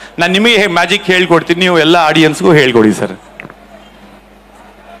 ಈಗ ನಾನು ನಿಮಗೆ ಮ್ಯಾಜಿಕ್ ಹೇಳ್ಕೊಡ್ತೀನಿ, ನೀವು ಎಲ್ಲ ಆಡಿಯನ್ಸ್ಗೂ ಹೇಳ್ಕೊಡಿ ಸರ್.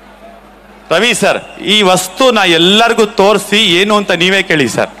 ರವಿ ಸರ್, ಈ ವಸ್ತುನ ಎಲ್ಲರಿಗೂ ತೋರಿಸಿ ಏನು ಅಂತ ನೀವೇ ಕೇಳಿ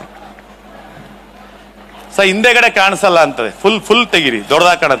ಸರ್. ಸರ್ ಹಿಂದೆಗಡೆ ಕಾಣಿಸಲ್ಲ ಅಂತದೆ, ಫುಲ್ ತೆಗಿರಿ,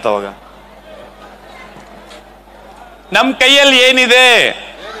 ದೊಡ್ಡದಾಗ ಕಾಣುತ್ತೆ ಅವಾಗ. ನಮ್ ಕೈಯಲ್ಲಿ ಏನಿದೆ?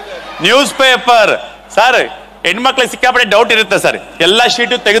 News paper sir. ಹೆಣ್ಮಕ್ಳಿಗೆ ಸಿಕ್ಕಾಪಟ್ಟೆ ಡೌಟ್ ಇರುತ್ತೆ ಸರ್. ಎಲ್ಲ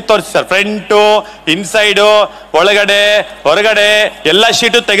ಶೀಟು ತೆಗೆದು ತೋರಿಸಿ ಸರ್. ಫ್ರಂಟು, ಇನ್ಸೈಡು, ಒಳಗಡೆ, ಹೊರಗಡೆ ಎಲ್ಲ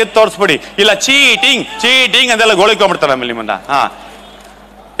ಶೀಟು ತೆಗೆದು ತೋರಿಸ್ಬಿಡಿ. ಇಲ್ಲ ಚೀಟಿಂಗ್ ಅಂತೆಲ್ಲ ಗೋಳಿಕೊಂಡ್ಬಿಡ್ತಾರೆ ಆಮೇಲೆ ನಿಮ್ಮನ್ನ. ಹಾ,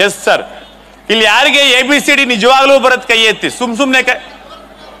 ಎಸ್ ಸರ್. ಇಲ್ಲಿ ಯಾರಿಗೆ ABCD ನಿಜವಾಗ್ಲೂ ಬರುತ್ತೆ ಕೈ ಎತ್ತಿ. ಸುಮ್ನೆ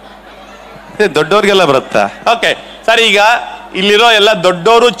ದೊಡ್ಡವ್ರಿಗೆಲ್ಲ ಬರುತ್ತಾ? Okay sir. ಈಗ ಇಲ್ಲಿರೋ ಎಲ್ಲ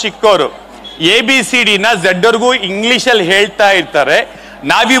ದೊಡ್ಡವರು ಚಿಕ್ಕವರು ABCDನ Z-ವರ್ಗೂ ಇಂಗ್ಲಿಷಲ್ಲಿ ಹೇಳ್ತಾ ಇರ್ತಾರೆ,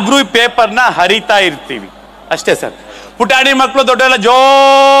 ನಾವಿಬ್ರು ಪೇಪರ್ನ ಹರಿತಾ ಇರ್ತೀವಿ ಅಷ್ಟೇ ಸರ್. ಪುಟಾಣಿ ಮಕ್ಕಳು ದೊಡ್ಡವರೆಲ್ಲ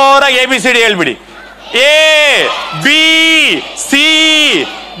ಜೋರಾಗಿ ABCD ಹೇಳ್ಬಿಡಿ. ABCDEFGH.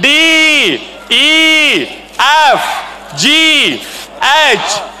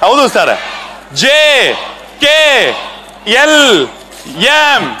 ಹೌದು ಸರ್. JKLMN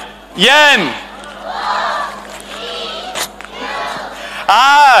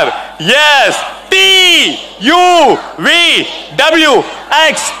RSTUVWXYZ.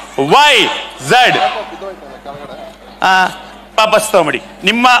 ವಾಪಸ್ ತಗೊಂಬಿಡಿ.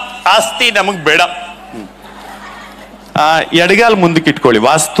 ನಿಮ್ಮ ಆಸ್ತಿ ನಮಗ್ ಬೇಡ. ಎಡಗಾಲ್ ಮುಂದಕ್ಕೆ ಇಟ್ಕೊಳ್ಳಿ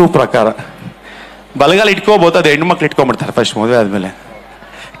ವಾಸ್ತು ಪ್ರಕಾರ. ಬಲಗಾಲ ಇಟ್ಕೋಬಹುದು, ಅದು ಹೆಣ್ಮಕ್ಳು ಇಟ್ಕೊಂಡ್ಬಿಡ್ತಾರೆ ಫಸ್ಟ್ ಮದುವೆ ಆದ್ಮೇಲೆ.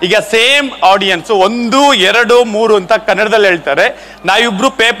 ಈಗ ಸೇಮ್ ಆಡಿಯನ್ಸ್ 1, 2, 3 ಅಂತ ಕನ್ನಡದಲ್ಲಿ ಹೇಳ್ತಾರೆ. ನಾವಿಬ್ರು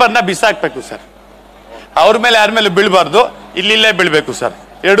ಪೇಪರ್ನ ಬಿಸಾಕ್ಬೇಕು ಸರ್. ಅವ್ರ ಮೇಲೆ ಯಾರ ಮೇಲೆ ಬೀಳ್ಬಾರ್ದು, ಇಲ್ಲಿಲ್ಲೇ ಬೀಳ್ಬೇಕು ಸರ್.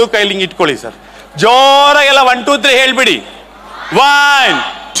 ಎರಡೂ ಕೈಲಿ ಹಿಂಗೆ ಇಟ್ಕೊಳ್ಳಿ ಸರ್. ಜೋರಾಗೆಲ್ಲ 1, 2, 3 ಹೇಳ್ಬಿಡಿ. 1,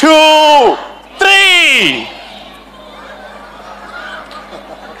 2, 3.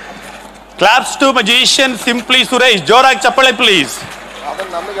 Claps to ಮಜಿಷಿಯನ್ simply Suresh. ಜೋರಾಗಿ ಚಪ್ಪಾಳೆ ಪ್ಲೀಸ್.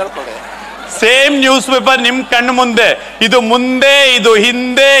 ಸೇಮ್ ನ್ಯೂಸ್ ಪೇಪರ್ ನಿಮ್ ಕಣ್ಣು ಮುಂದೆ. ಇದು ಮುಂದೆ, ಇದು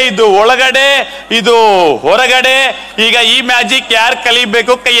ಹಿಂದೆ, ಇದು ಒಳಗಡೆ, ಇದು ಹೊರಗಡೆ. ಈಗ ಈ ಮ್ಯಾಜಿಕ್ ಯಾರು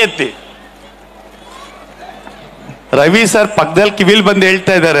ಕಲಿಬೇಕು ಕೈ ಎತ್ತಿ. ರವಿ ಸರ್ ಪಕ್ಕದಲ್ಲಿ ಕಿವಿಲ್ ಬಂದು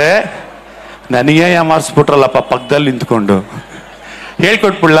ಹೇಳ್ತಾ ಇದ್ದಾರೆ, ನನಗೆ ಯಾಮಾರಿಸ್ಬಿಟ್ರಲ್ಲಪ್ಪ ಪಕ್ಕದಲ್ಲಿ ನಿಂತ್ಕೊಂಡು.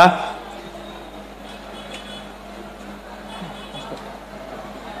 ಹೇಳ್ಕೊಟ್ಬಿಡ್ಲ?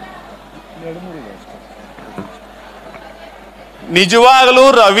 ನಿಜವಾಗ್ಲೂ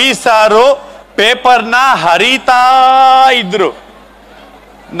ರವಿ ಸಾರು ಪೇಪರ್ನ ಹರಿತಾ ಇದ್ರು.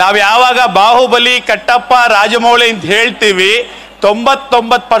 ನಾವ್ ಯಾವಾಗ ಬಾಹುಬಲಿ, ಕಟ್ಟಪ್ಪ, ರಾಜಮೌಳಿ ಅಂತ ಹೇಳ್ತೀವಿ,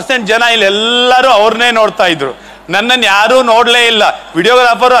 99% ಜನ ಇಲ್ಲಿ ಎಲ್ಲರೂ ಅವ್ರನ್ನೇ ನೋಡ್ತಾ ಇದ್ರು. ನನ್ನನ್ನು ಯಾರೂ ನೋಡ್ಲೇ ಇಲ್ಲ.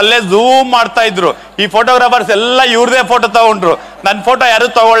 ವಿಡಿಯೋಗ್ರಾಫರ್ ಅಲ್ಲೇ ಝೂಮ್ ಮಾಡ್ತಾ ಇದ್ರು. ಈ ಫೋಟೋಗ್ರಾಫರ್ಸ್ ಎಲ್ಲ ಇವ್ರದೇ ಫೋಟೋ ತಗೊಂಡ್ರು, ನನ್ನ ಫೋಟೋ ಯಾರು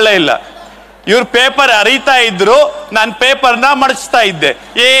ತಗೊಳ್ಳೇ ಇಲ್ಲ. ಇವ್ರ ಪೇಪರ್ ಹರಿತಾ ಇದ್ರು, ನಾನು ಪೇಪರ್ನ ಮಡಚ್ತಾ ಇದ್ದೆ.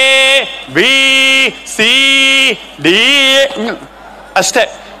 ABCD ಅಷ್ಟೇ.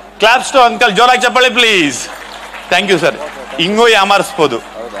 Claps to uncle. ಜೋರಾಗಿ ಚಪ್ಪಾಳೆ ಪ್ಲೀಸ್. Thank you sir. ಹಿಂಗೂ ಯಾಮಾರಿಸ್ಬೋದು.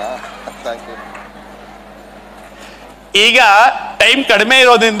 ಈಗ ಟೈಮ್ ಕಡಿಮೆ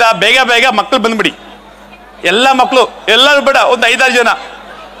ಇರೋದ್ರಿಂದ ಬೇಗ ಮಕ್ಕಳು ಬಂದ್ಬಿಡಿ. ಎಲ್ಲ ಮಕ್ಕಳು, ಎಲ್ಲರೂ ಬೇಡ, ಒಂದು 5-6 ಜನ.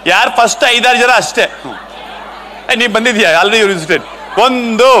 ಯಾರು ಫಸ್ಟ್ 5-6 ಜನ ಅಷ್ಟೇ. ನೀವು ಬಂದಿದ್ಯಾ ಆಲ್ರೆಡಿ? You visited. 1,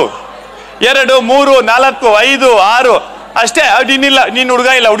 2, 3, 4, 5, 6 ಅಷ್ಟೇ. ನೀನಿಲ್ಲ, ನೀನು ಹುಡುಗ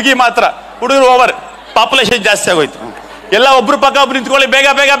ಇಲ್ಲ, ಹುಡುಗಿ ಮಾತ್ರ. ಹುಡುಗರು ಓವರ್, ಪಾಪ್ಯುಲೇಷನ್ ಜಾಸ್ತಿ ಆಗೋಯ್ತು. ಎಲ್ಲ ಒಬ್ರು ಪಕ್ಕ ಒಬ್ರು ನಿಂತ್ಕೊಳ್ಳಿ. ಬೇಗ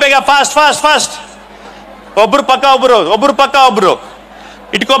ಫಾಸ್ಟ್. ಒಬ್ರು ಪಕ್ಕ ಒಬ್ರು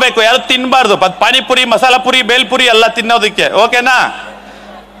ಇಟ್ಕೋಬೇಕು. ಯಾರು ತಿನ್ಬಾರ್ದು. ಪಾನಿಪುರಿ, ಮಸಾಲ ಪುರಿ, ಬೇಲ್ಪುರಿ ಎಲ್ಲ ತಿನ್ನೋದಕ್ಕೆ. ಓಕೆನಾ?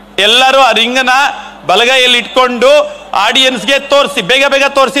 ಎಲ್ಲರೂ ಆ ರಿಂಗನ ಬಲಗೈಯಲ್ಲಿ ಇಟ್ಕೊಂಡು ಆಡಿಯನ್ಸ್ಗೆ ತೋರಿಸಿ. ಬೇಗ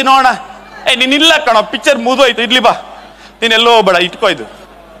ತೋರಿಸಿ ನೋಡೋಣ. ನೀನಿಲ್ಲ ಕಣೋ, ಪಿಕ್ಚರ್ ಮುಗಿದೋಯ್ತು, ಇಡ್ಲಿ ಬಾ, ನೀನೆಲ್ಲೋ ಹೋಗ್ಬೇಡ, ಇಟ್ಕೋ. ಇದು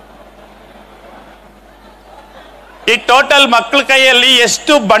ಈ ಟೋಟಲ್ ಮಕ್ಕಳ ಕೈಯಲ್ಲಿ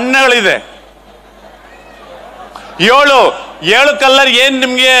ಎಷ್ಟು ಬಣ್ಣಗಳಿದೆ? 7 ಕಲರ್ ಏನ್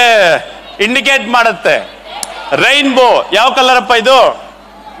ನಿಮ್ಗೆ ಇಂಡಿಕೇಟ್ ಮಾಡುತ್ತೆ? ರೈನ್ಬೋ. ಯಾವ ಕಲರ್ ಅಪ್ಪ ಇದು?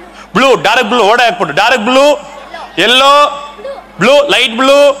 Blue, dark blue. ಓಡ ಹಾಕ್ಬಿಟ್ಟು dark blue, yellow, blue, light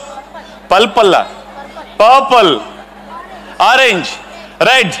blue, purple, orange,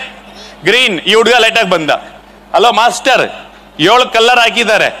 red, green. ಈ ಹುಡುಗ ಲೈಟ್ ಆಗಿ ಬಂದ. ಹಲೋ ಮಾಸ್ಟರ್, 7 ಕಲರ್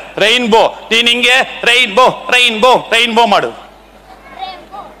ಹಾಕಿದ್ದಾರೆ. ರೈನ್ಬೋ. ನೀನ್ ಹಿಂಗೆ ರೈನ್ಬೋ ಮಾಡು.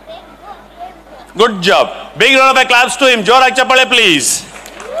 Good job. Big round of applause to him. ಜೋರಾಗಿ ಚಪ್ಪಾಳೆ ಪ್ಲೀಸ್.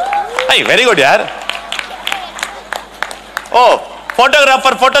 ಐ ವೆರಿ ಗುಡ್ ಯಾರ್. ಓ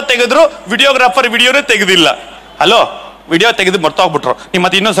photographer photo ತೆಗೆದ್ರು, videographer ವಿಡಿಯೋನೇ ತೆಗೆದಿಲ್ಲ. Hello, video ತೆಗೆದು ಮರ್ತೋಗ್ಬಿಟ್ರು. ನೀವು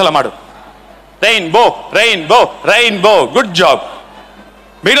ಮತ್ತೆ ಇನ್ನೊಂದ್ಸಲ ಮಾಡು. Rainbow rainbow rainbow. Good job.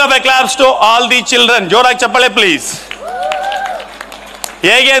 Big round of applause to all the children. ಜೋರಾಗಿ ಚಪ್ಪಾಳೆ ಪ್ಲೀಸ್.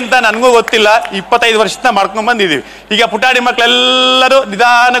 ಹೇಗೆ ಅಂತ ನನಗೂ ಗೊತ್ತಿಲ್ಲ, 25 ವರ್ಷದಿಂದ ಮಾಡ್ಕೊಂಡ್ ಬಂದಿದ್ದೀವಿ. ಈಗ ಪುಟಾಣಿ ಮಕ್ಕಳೆಲ್ಲರೂ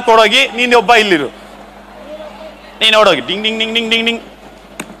ನಿಧಾನ ಕೊಡೋಗಿ, ನೀನು ಒಬ್ಬ ಇಲ್ಲಿರು, ನೀನು ನೋಡೋಗಿ. Ding ding ding ding ding ding.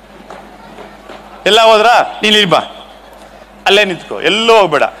 ಎಲ್ಲ ಹೋದ್ರ? ನೀನು ಇಲ್ಲಿ ಬಾ, ಅಲ್ಲೇ ನಿಂತ್ಕೋ, ಎಲ್ಲೂ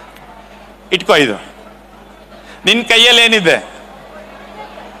ಹೋಗ್ಬೇಡ. ಇಟ್ಕೋ ಇದು. ನಿನ್ನ ಕೈಯಲ್ಲಿ ಏನಿದೆ?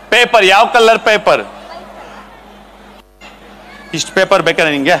 ಪೇಪರ್. ಯಾವ ಕಲರ್ ಪೇಪರ್? ಇಷ್ಟು ಪೇಪರ್ ಬೇಕಾ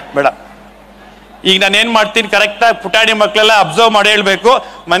ನಿಂಗೆ? ಬೇಡ. ಈಗ ನಾನು ಏನ್ ಮಾಡ್ತೀನಿ, ಕರೆಕ್ಟಾಗಿ ಪುಟಾಣಿ ಮಕ್ಕಳೆಲ್ಲ ಅಬ್ಸರ್ವ್ ಮಾಡಿ ಹೇಳ್ಬೇಕು.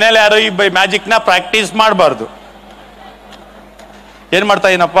 ಮನೇಲಿ ಯಾರು ಈ ಮ್ಯಾಜಿಕ್ ನ ಪ್ರಾಕ್ಟೀಸ್ ಮಾಡಬಾರ್ದು. ಏನ್ ಮಾಡ್ತಾ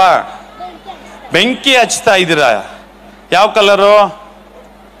ಇದೀನಪ್ಪ? ಬೆಂಕಿ ಹಚ್ತಾ ಇದ್ದೀರಾ? ಯಾವ ಕಲರು?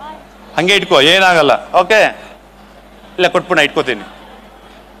 ಹಂಗೆ ಇಟ್ಕೋ, ಏನಾಗಲ್ಲ. ಓಕೆ, ಇಲ್ಲ ಕೊಟ್ಬಿಡ, ಇಟ್ಕೋತೀನಿ.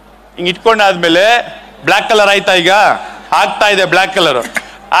 ಹಿಂಗೆ ಇಟ್ಕೊಂಡಾದ್ಮೇಲೆ ಬ್ಲ್ಯಾಕ್ ಕಲರ್ ಆಯ್ತಾ? ಈಗ ಆಗ್ತಾ ಇದೆ ಬ್ಲ್ಯಾಕ್ ಕಲರ್.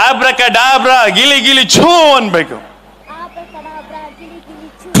 ಆಬ್ರಕಡಾಬ್ರಾ ಗಿಲಿ ಗಿಲಿ ಛೂ ಅನ್ಬೇಕು.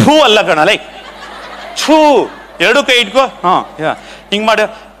 ಛೂ ಅಲ್ಲ ಕಣಲೈ, ಛೂ. ಎರಡು ಕೈ ಇಟ್ಕೋ. ಹಾ, ಹಿಂಗ್ ಮಾಡ.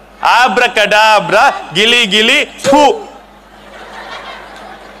 ಆಬ್ರಕಡಾಬ್ರಾ ಗಿಲಿ ಗಿಲಿ ಛೂ.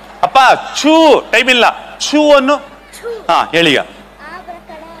 ಅಪ್ಪ ಛೂ ಟೈಮ್ ಇಲ್ಲ. ಛೂ ಅನ್ನು. ಹಾ ಹೇಳಿಗ.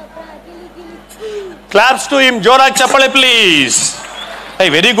 Claps to him. ಜೋರಾಗಿ ಚಪ್ಪಾಳೆ ಪ್ಲೀಸ್. I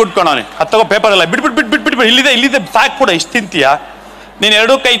very good ಕಣೋನೆ. ಅದು ತಗೋ ಪೇಪರ್ ಎಲ್ಲ ಬಿಟ್ಬಿಟ್ಟು ಬಿಟ್ಬಿಟ್ಟು ಬಿಟ್ಬಿಟ್ಟು ಇಲ್ಲಿದೆ ಇಲ್ಲಿದೆ ಸಾಕು ಕೂಡ. ಇಷ್ಟು ತಿಂತೀಯ ನೀನು?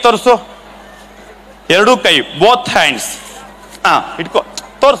 ಎರಡೂ ಕೈ ತೋರಿಸು. ಎರಡೂ ಕೈ, ಬೋತ್ ಹ್ಯಾಂಡ್ಸ್. ಹಾ ಇಟ್ಕೋ,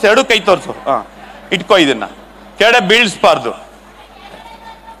 ತೋರಿಸು. ಎರಡೂ ಕೈ ತೋರಿಸು. ಹಾ ಇಟ್ಕೋ. ಇದನ್ನ ಕೆಳಗಡೆ ಬೀಳ್ಸ್ಬಾರ್ದು,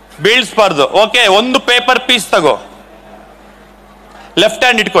 ಬೀಳ್ಸ್ಬಾರ್ದು. ಓಕೆ, ಒಂದು ಪೇಪರ್ ಪೀಸ್ ತಗೋ. ಲೆಫ್ಟ್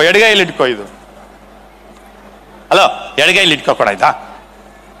ಹ್ಯಾಂಡ್ ಇಟ್ಕೋ, ಎಡಗೈಲಿ ಇಟ್ಕೋ. ಇದು ಹಲೋ, ಎಡಗೈಲಿ ಇಟ್ಕೋ ಕೊಡ ಆಯ್ತಾ?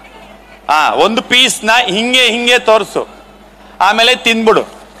 ಹಾ, ಒಂದು ಪೀಸ್ನ ಹಿಂಗೆ ಹಿಂಗೆ ತೋರಿಸು, ಆಮೇಲೆ ತಿನ್ಬಿಡು.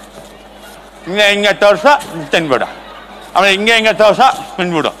 ಹಿಂಗೆ ಹಿಂಗೆ ತೋರ್ಸ, ತಿನ್ಬಿಡು. ಆಮೇಲೆ ಹಿಂಗೆ ಹಿಂಗೆ ತೋರ್ಸ,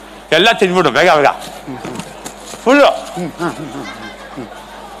 ತಿನ್ಬಿಡು. ಎಲ್ಲ ತಿನ್ಬಿಡು ಬೇಗ ಬೇಗ. ಫುಲ್ಲು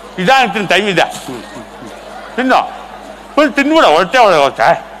ಇದಾಗ್ತೀನಿ, ಟೈಮ್ ಇದೆ. ತಿನ್ನು, ಫುಲ್ ತಿನ್ಬಿಡು. ಹೊಟ್ಟೆ ಒಳಗೆ ಹೋಗ್ತಾ.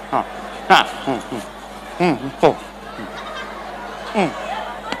 ಹಾಂ ಹಾಂ ಹ್ಞೂ ಹ್ಞೂ ಹ್ಞೂ ಹ್ಞೂ.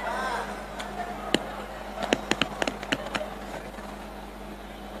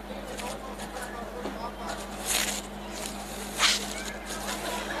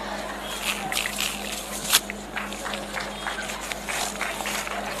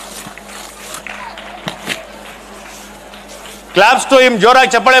 Claps to him. ಜೋರಾಗಿ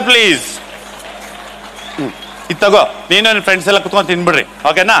ಚಪ್ಪಾಳೆ ಪ್ಲೀಸ್. ಇದು ತಗೋ, ನೀನು ನನ್ನ ಫ್ರೆಂಡ್ಸ್ ಎಲ್ಲ ಕುತ್ಕೊಂಡು ತಿನ್ಬಿಡ್ರಿ.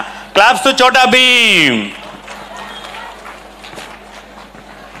 ಓಕೆನಾ? ಕ್ಲಾಪ್ಸ್ ಟು ಚೋಟಾ ಭೀಮ್.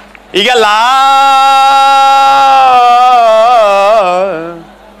 ಈಗ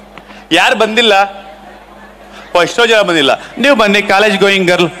ಯಾರು ಬಂದಿಲ್ಲ? ಓ, ಎಷ್ಟೋ ಜನ ಬಂದಿಲ್ಲ. ನೀವು ಬನ್ನಿ. ಕಾಲೇಜ್ ಗೋಯಿಂಗ್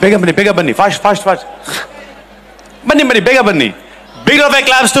ಗರ್ಲ್, ಬೇಗ ಬನ್ನಿ, ಬೇಗ ಬನ್ನಿ. ಫಾಸ್ಟ್ ಫಾಸ್ಟ್ ಫಾಸ್ಟ್ ಬನ್ನಿ, ಬನ್ನಿ, ಬೇಗ ಬನ್ನಿ. Big round of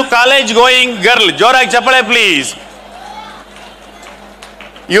claps to college going girl. ಜೋರಾಗಿ ಚಪ್ಪಾಳೆ ಪ್ಲೀಸ್.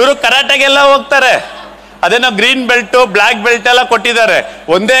 ಇವರು ಕರಾಟೆಗೆಲ್ಲ ಹೋಗ್ತಾರೆ. ಅದೇನೋ ಗ್ರೀನ್ ಬೆಲ್ಟ್, ಬ್ಲ್ಯಾಕ್ ಬೆಲ್ಟ್ ಎಲ್ಲ ಕೊಟ್ಟಿದ್ದಾರೆ.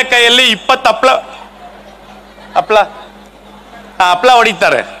 ಒಂದೇ ಕೈಯಲ್ಲಿ 20 ಹಪ್ಳ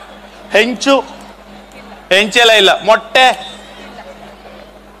ಹೊಡಿತಾರೆ. ಹೆಂಚೆಲ್ಲ ಇಲ್ಲ. ಮೊಟ್ಟೆ.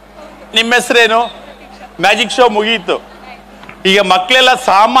 ನಿಮ್ಮ ಹೆಸರೇನು? ಮ್ಯಾಜಿಕ್ ಶೋ ಮುಗೀತು. ಈಗ ಮಕ್ಕಳೆಲ್ಲ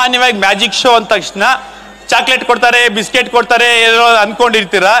ಸಾಮಾನ್ಯವಾಗಿ ಮ್ಯಾಜಿಕ್ ಶೋ ಅಂದ ತಕ್ಷಣ ಚಾಕ್ಲೇಟ್ ಕೊಡ್ತಾರೆ, ಬಿಸ್ಕೆಟ್ ಕೊಡ್ತಾರೆ, ಏನೋ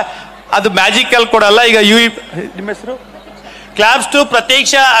ಅನ್ಕೊಂಡಿರ್ತೀರಾ. ಅದು ಮ್ಯಾಜಿಕ್ ಅಲ್ಲಿ ಕೊಡಲ್ಲ. ಈಗ ನಿಮ್ಮ ಹೆಸರು? ಕ್ಲಾಪ್ಸ್ ಟು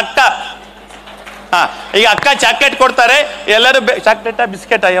ಪ್ರತೀಕ್ಷಾ ಅಕ್ಕ. ಹಾ, ಈಗ ಅಕ್ಕ ಚಾಕ್ಲೇಟ್ ಕೊಡ್ತಾರೆ. ಎಲ್ಲರೂ ಚಾಕ್ಲೇಟಾ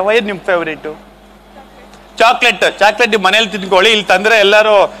ಬಿಸ್ಕೆಟಾ? ಯಾವ ನಿಮ್ ಫೇವ್ರೇಟು? ಚಾಕ್ಲೇಟ್. ಚಾಕ್ಲೇಟ್ ಮನೇಲಿ ತಿನ್ಕೊಳ್ಳಿ, ಇಲ್ಲಿ ತಂದ್ರೆ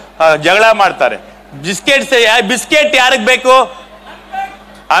ಎಲ್ಲರೂ ಜಗಳ ಮಾಡ್ತಾರೆ. ಬಿಸ್ಕೆಟ್ ಯಾರಿಗೆ ಬೇಕು?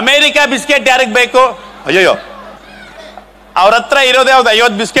 ಅಮೇರಿಕಾ ಬಿಸ್ಕೆಟ್ ಯಾರಿಗೆ ಬೇಕು? ಅಯ್ಯೋ, ಅವ್ರ ಹತ್ರ ಇರೋದೇ ಹೌದು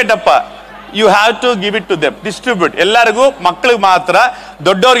 50 ಬಿಸ್ಕೆಟ್ ಅಪ್ಪ. You have to give it to them. Distribute. ಎಲ್ಲರಿಗೂ, ಮಕ್ಕಳಿಗೆ ಮಾತ್ರ,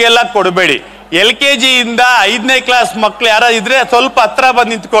 ದೊಡ್ಡವ್ರಿಗೆಲ್ಲ ಕೊಡಬೇಡಿ. LKG ಇಂದ 5ನೇ ಕ್ಲಾಸ್ ಮಕ್ಳು ಯಾರು ಇದ್ರೆ ಸ್ವಲ್ಪ ಹತ್ರ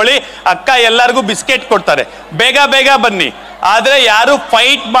ಬಂದು ನಿಂತ್ಕೊಳ್ಳಿ. ಅಕ್ಕ ಎಲ್ಲರಿಗೂ ಬಿಸ್ಕೆಟ್ ಕೊಡ್ತಾರೆ. ಬೇಗ ಬೇಗ ಬನ್ನಿ. ಆದ್ರೆ ಯಾರು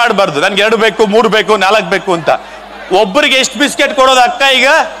ಫೈಟ್ ಮಾಡಬಾರ್ದು. ನನ್ಗೆ 2 ಬೇಕು, 3 ಬೇಕು, 4 ಬೇಕು ಅಂತ. ಒಬ್ಬರಿಗೆ ಎಷ್ಟು ಬಿಸ್ಕೆಟ್ ಕೊಡೋದು ಅಕ್ಕ? ಈಗ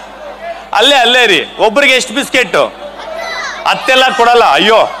ಅಲ್ಲೇ ರೀ. ಒಬ್ಬರಿಗೆ ಎಷ್ಟು ಬಿಸ್ಕೆಟ್? ಅತ್ತೆಲ್ಲ ಕೊಡಲ್ಲ.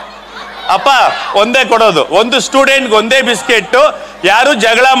 ಅಯ್ಯೋ ಅಪ್ಪ, ಒಂದೇ ಕೊಡೋದು. ಒಂದು ಸ್ಟೂಡೆಂಟ್ಗೆ ಒಂದೇ ಬಿಸ್ಕೆಟ್. ಯಾರು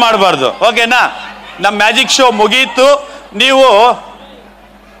ಜಗಳ ಮಾಡಬಾರ್ದು. ಓಕೆನಾ? ನಮ್ಮ ಮ್ಯಾಜಿಕ್ ಶೋ ಮುಗೀತು. ನೀವು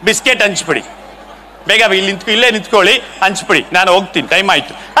ಬಿಸ್ಕೆಟ್ ಹಂಚ್ಬಿಡಿ. ಬೇಗ ಇಲ್ಲೇ ನಿಂತ್ಕೊಳ್ಳಿ, ಹಂಚ್ಬಿಡಿ. ನಾನು ಹೋಗ್ತೀನಿ, ಟೈಮ್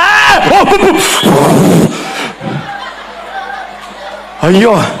ಆಯ್ತು.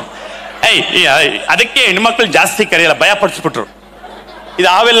 ಅಯ್ಯೋ, ಅದಕ್ಕೆ ಹೆಣ್ಮಕ್ಳು ಜಾಸ್ತಿ ಕರೆಯಲ್ಲ, ಭಯ ಪಡಿಸ್ಬಿಟ್ರು. ಇದು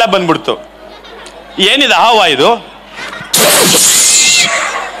ಹಾವೆಲ್ಲ ಬಂದ್ಬಿಡ್ತು. ಏನಿದೆ ಹಾವ ಇದು?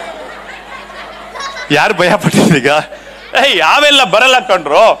 ಯಾರು ಭಯ ಪಟ್ಟಿದ್ದೀಗ? ಯಾವೆಲ್ಲ ಬರಲ್ಲ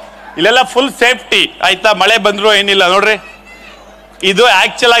ಕಣ್ರು, ಇಲ್ಲೆಲ್ಲ ಫುಲ್ ಸೇಫ್ಟಿ ಆಯ್ತಾ. ಮಳೆ ಬಂದ್ರು ಏನಿಲ್ಲ ನೋಡ್ರಿ. ಇದು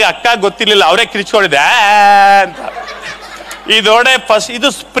ಆಕ್ಚುಲ್ ಆಗಿ ಅಕ್ಕ ಗೊತ್ತಿರ್ಲಿಲ್ಲ, ಅವರೇ ಕಿರ್ಚ್ಕೊಂಡಿದೆ ಅಂತ. ಇದೋಡೆ ಫಸ್ಟ್ ಇದು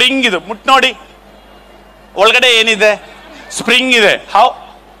ಸ್ಪ್ರಿಂಗ್, ಇದು ಮುಟ್ ನೋಡಿ ಒಳಗಡೆ ಏನಿದೆ, ಸ್ಪ್ರಿಂಗ್ ಇದೆ.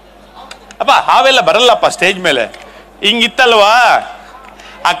 ಅಪ್ಪ ಹಾವೆಲ್ಲ ಬರಲ್ಲಪ್ಪ ಸ್ಟೇಜ್ ಮೇಲೆ. ಹಿಂಗಿತ್ತಲ್ವಾ,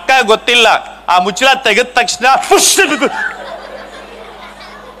 ಅಕ್ಕ ಗೊತ್ತಿಲ್ಲ, ಆ ಮುಚ್ಚಳ ತೆಗೆದ ತಕ್ಷಣ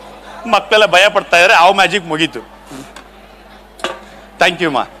ಮಕ್ಕಳೆಲ್ಲ ಭಯ ಪಡ್ತಾ ಇದಾರೆ. ಹಾವು ಮ್ಯಾಜಿಕ್ ಮುಗೀತು. ಥ್ಯಾಂಕ್ ಯು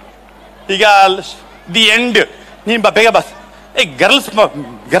ಮಾ. ಈಗ ದಿ ಎಂಡ್. ನೀನ್ ಬೇಗ ಬಸ್.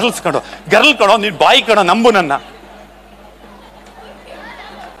 ಗರ್ಲ್ಸ್ ಕಣೋ, ನೀನ್ ಬಾಯಿ ಕಣೋ, ನಂಬು ನನ್ನ.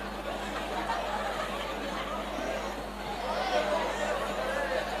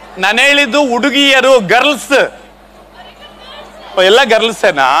 ನಾನು ಹೇಳಿದ್ದು ಹುಡುಗಿಯರು, ಗರ್ಲ್ಸ್. ಎಲ್ಲ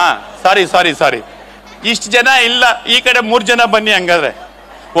ಗರ್ಲ್ಸೇನಾ? ಸಾರಿ. ಇಷ್ಟು ಜನ ಇಲ್ಲ, ಈ ಕಡೆ 3 ಜನ ಬನ್ನಿ. ಹಂಗಾದ್ರೆ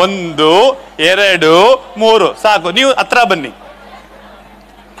 1 2 3 ಸಾಕು. ನೀವು ಹತ್ರ ಬನ್ನಿ.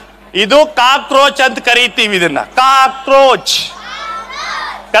 ಇದು ಕಾಕ್ರೋಚ್ ಅಂತ ಕರೀತೀವಿ ಇದನ್ನ. ಕಾಕ್ರೋಚ್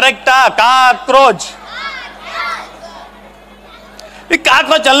ಕರೆಕ್ಟಾ? ಕಾಕ್ರೋಚ್. ಈ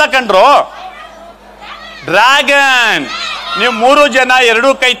ಕಾಕ್ರೋಚ್ ಅಲ್ಲ ಕಣ್ರು, ಡ್ರ್ಯಾಗನ್. ನೀವು 3 ಜನ 2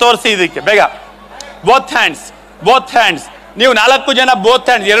 ಕೈ ತೋರಿಸಿ ಇದಕ್ಕೆ ಬೇಗ. Both hands. ನೀವು 4 ಜನ ಬೋತ್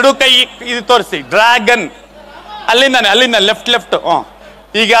ಹ್ಯಾಂಡ್ಸ್ 2 ಕೈ ಇದು ತೋರಿಸಿ. ಡ್ರ್ಯಾಗನ್. ಅಲ್ಲಿಂದ ಲೆಫ್ಟ್.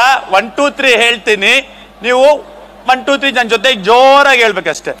 ಈಗ 1 2 3 ಹೇಳ್ತೀನಿ, ನೀವು 1 2 3 ನನ್ನ ಜೊತೆ ಜೋರಾಗಿ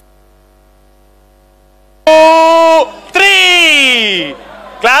ಹೇಳ್ಬೇಕಷ್ಟೇ. 2 3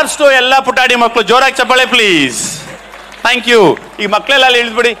 ಕ್ಲಾಪ್ಸ್ ಟು ಎಲ್ಲ ಪುಟಾಣಿ ಮಕ್ಕಳು. ಜೋರಾಗಿ ಚಪ್ಪಾಳೆ ಪ್ಲೀಸ್. Thank you. ಈಗ ಮಕ್ಕಳೆಲ್ಲ ಅಲ್ಲಿ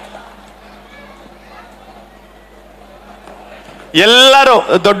ಇಳಿದ್ಬಿಡಿ. ಎಲ್ಲರೂ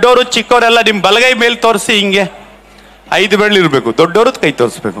ದೊಡ್ಡವರು ಚಿಕ್ಕವರೆಲ್ಲ ನಿಮ್ ಬಲಗೈ ಮೇಲೆ ತೋರಿಸಿ. ಹಿಂಗೆ 5 ಬೆರಳು ಇರಬೇಕು. ದೊಡ್ಡವರು ಕೈ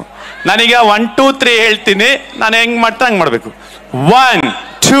ತೋರಿಸ್ಬೇಕು. ನಾನೀಗ 1 2 3 ಹೇಳ್ತೀನಿ, ನಾನು ಹೆಂಗ್ ಮಾಡ್ತಾ ಹಂಗ್ ಮಾಡ್ಬೇಕು. 1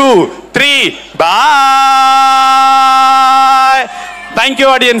 2 3 ಬಾಯ್. Thank you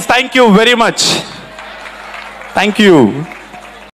audience. Thank you very much. Thank you.